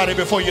on somebody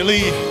before you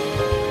leave.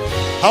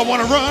 I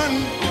want to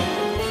run.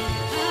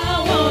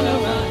 I want to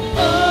run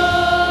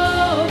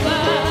over.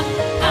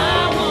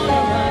 I want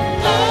to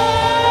run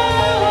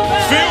over.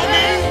 Fill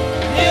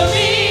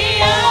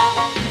me up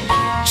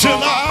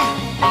till I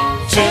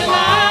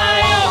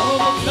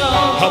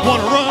overflow. I want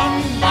to run.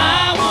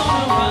 I want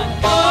to run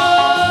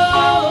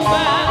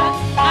over.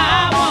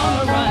 I want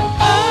to run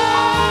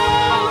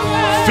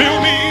over. Fill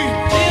me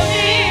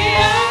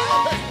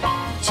up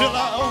till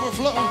I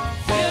overflow.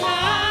 till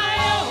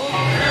I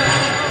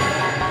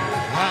overflow.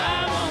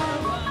 I want to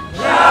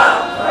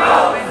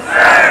run.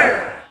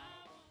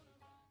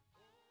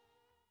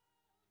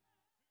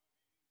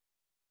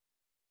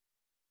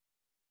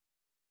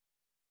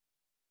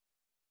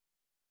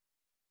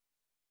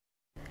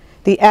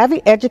 The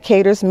Ivy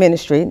Educators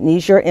Ministry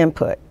needs your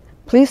input.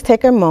 Please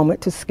take a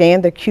moment to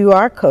scan the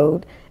QR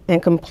code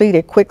and complete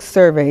a quick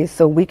survey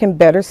so we can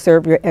better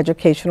serve your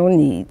educational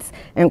needs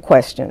and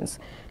questions.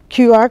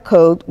 QR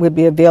code will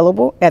be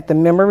available at the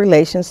Member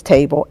Relations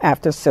table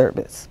after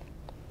service.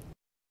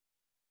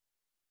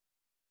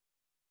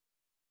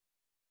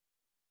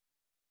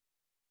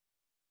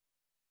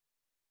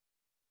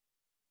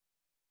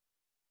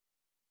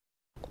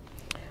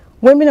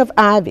 Women of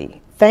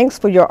Ivy, thanks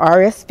for your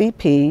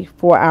RSVP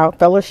for our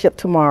fellowship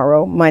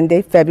tomorrow,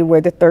 Monday,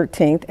 February the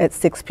 13th at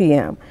 6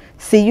 p.m.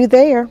 See you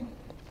there.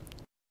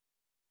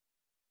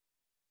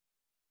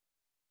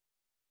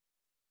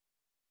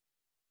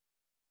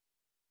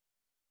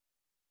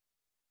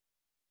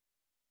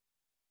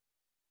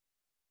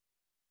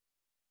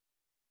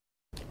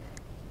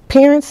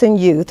 Parents and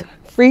youth,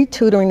 free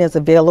tutoring is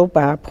available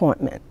by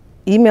appointment.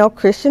 Email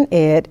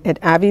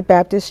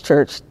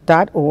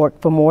christianed@ivybaptistchurch.org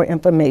for more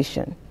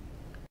information.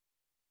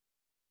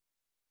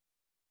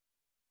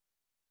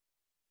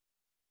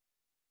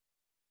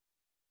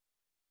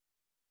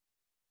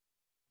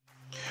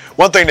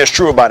 One thing that's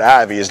true about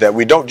Ivy is that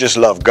we don't just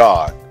love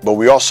God, but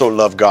we also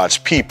love God's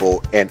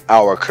people and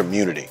our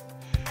community.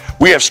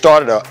 We have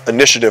started an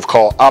initiative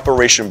called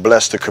Operation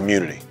Bless the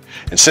Community.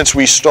 And since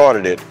we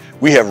started it,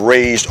 we have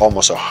raised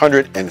almost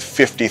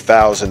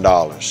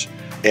 $150,000.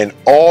 And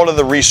all of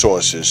the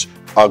resources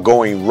are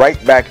going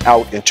right back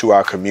out into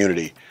our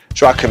community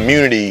so our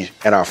community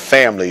and our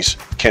families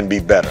can be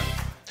better.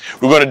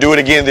 We're going to do it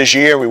again this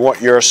year. We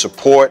want your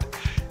support.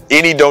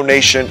 Any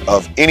donation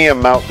of any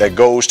amount that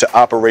goes to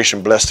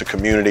Operation Bless the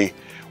Community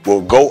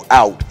will go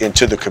out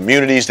into the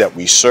communities that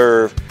we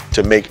serve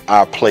to make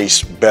our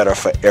place better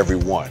for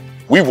everyone.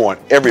 We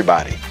want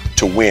everybody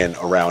to win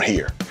around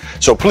here.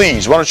 So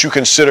please, why don't you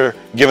consider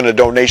giving a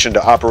donation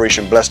to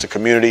Operation Bless the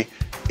Community,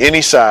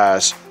 any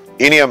size,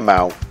 any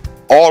amount,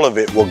 all of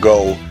it will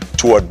go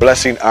toward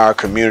blessing our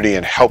community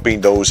and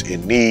helping those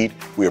in need.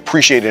 We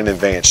appreciate in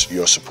advance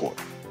your support.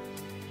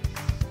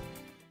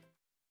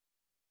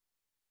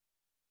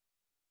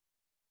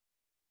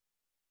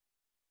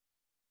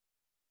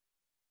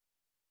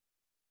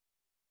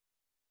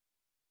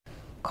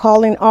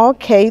 Calling all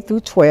K through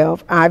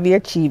 12 Ivy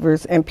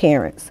Achievers and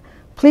parents.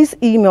 Please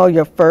email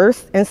your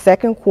first and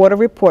second quarter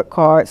report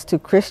cards to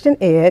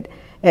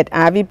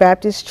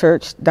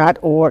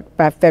christianed@ivybaptistchurch.org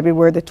by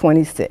February the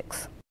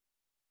 26th.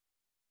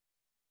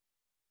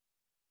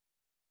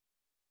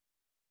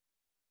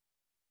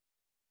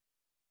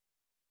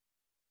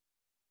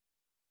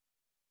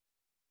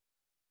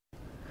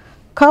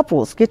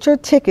 Couples, get your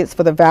tickets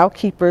for the Vow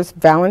Keepers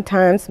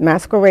Valentine's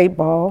Masquerade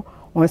Ball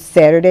on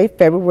Saturday,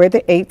 February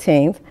the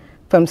 18th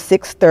from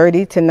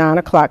 6:30 to 9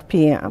 o'clock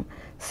p.m.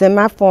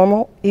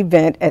 Semi-formal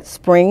event at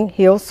Spring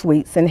Hill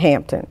Suites in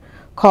Hampton.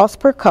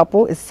 Cost per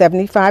couple is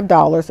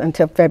 $75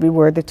 until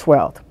February the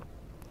 12th.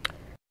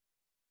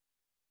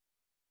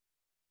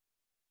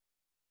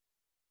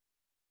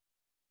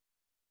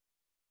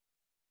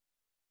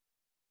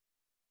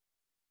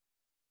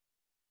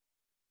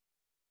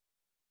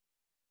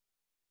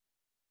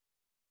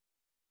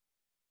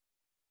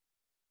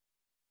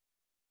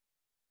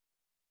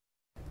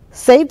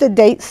 Save the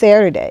date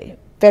Saturday,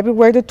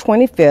 February the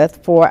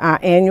 25th for our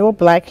annual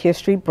Black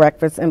History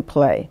Breakfast and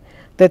Play.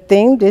 The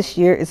theme this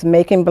year is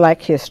Making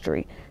Black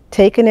History,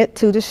 taking it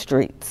to the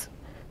streets.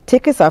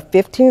 Tickets are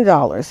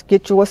 $15.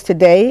 Get yours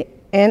today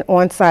and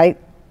on site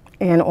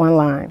and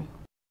online.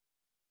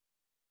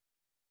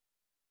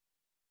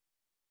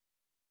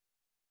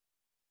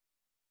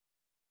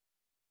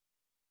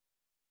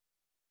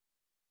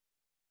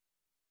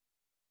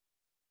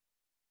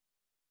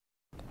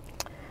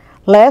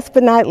 Last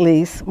but not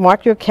least,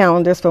 mark your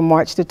calendars for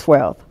March the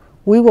 12th.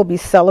 We will be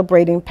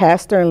celebrating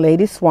Pastor and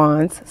Lady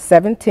Swann's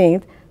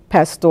 17th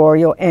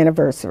pastoral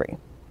anniversary.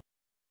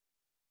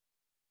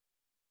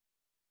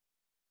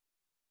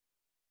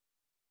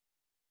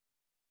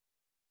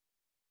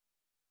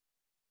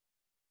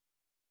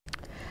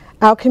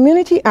 Our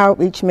community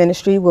outreach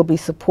ministry will be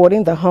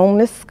supporting the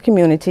homeless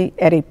community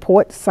at a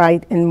port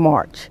site in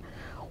March.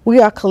 We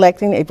are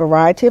collecting a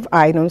variety of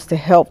items to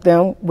help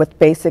them with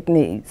basic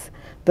needs.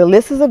 The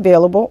list is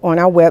available on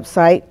our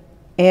website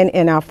and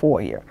in our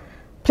foyer.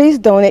 Please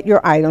donate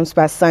your items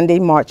by Sunday,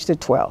 March the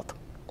 12th.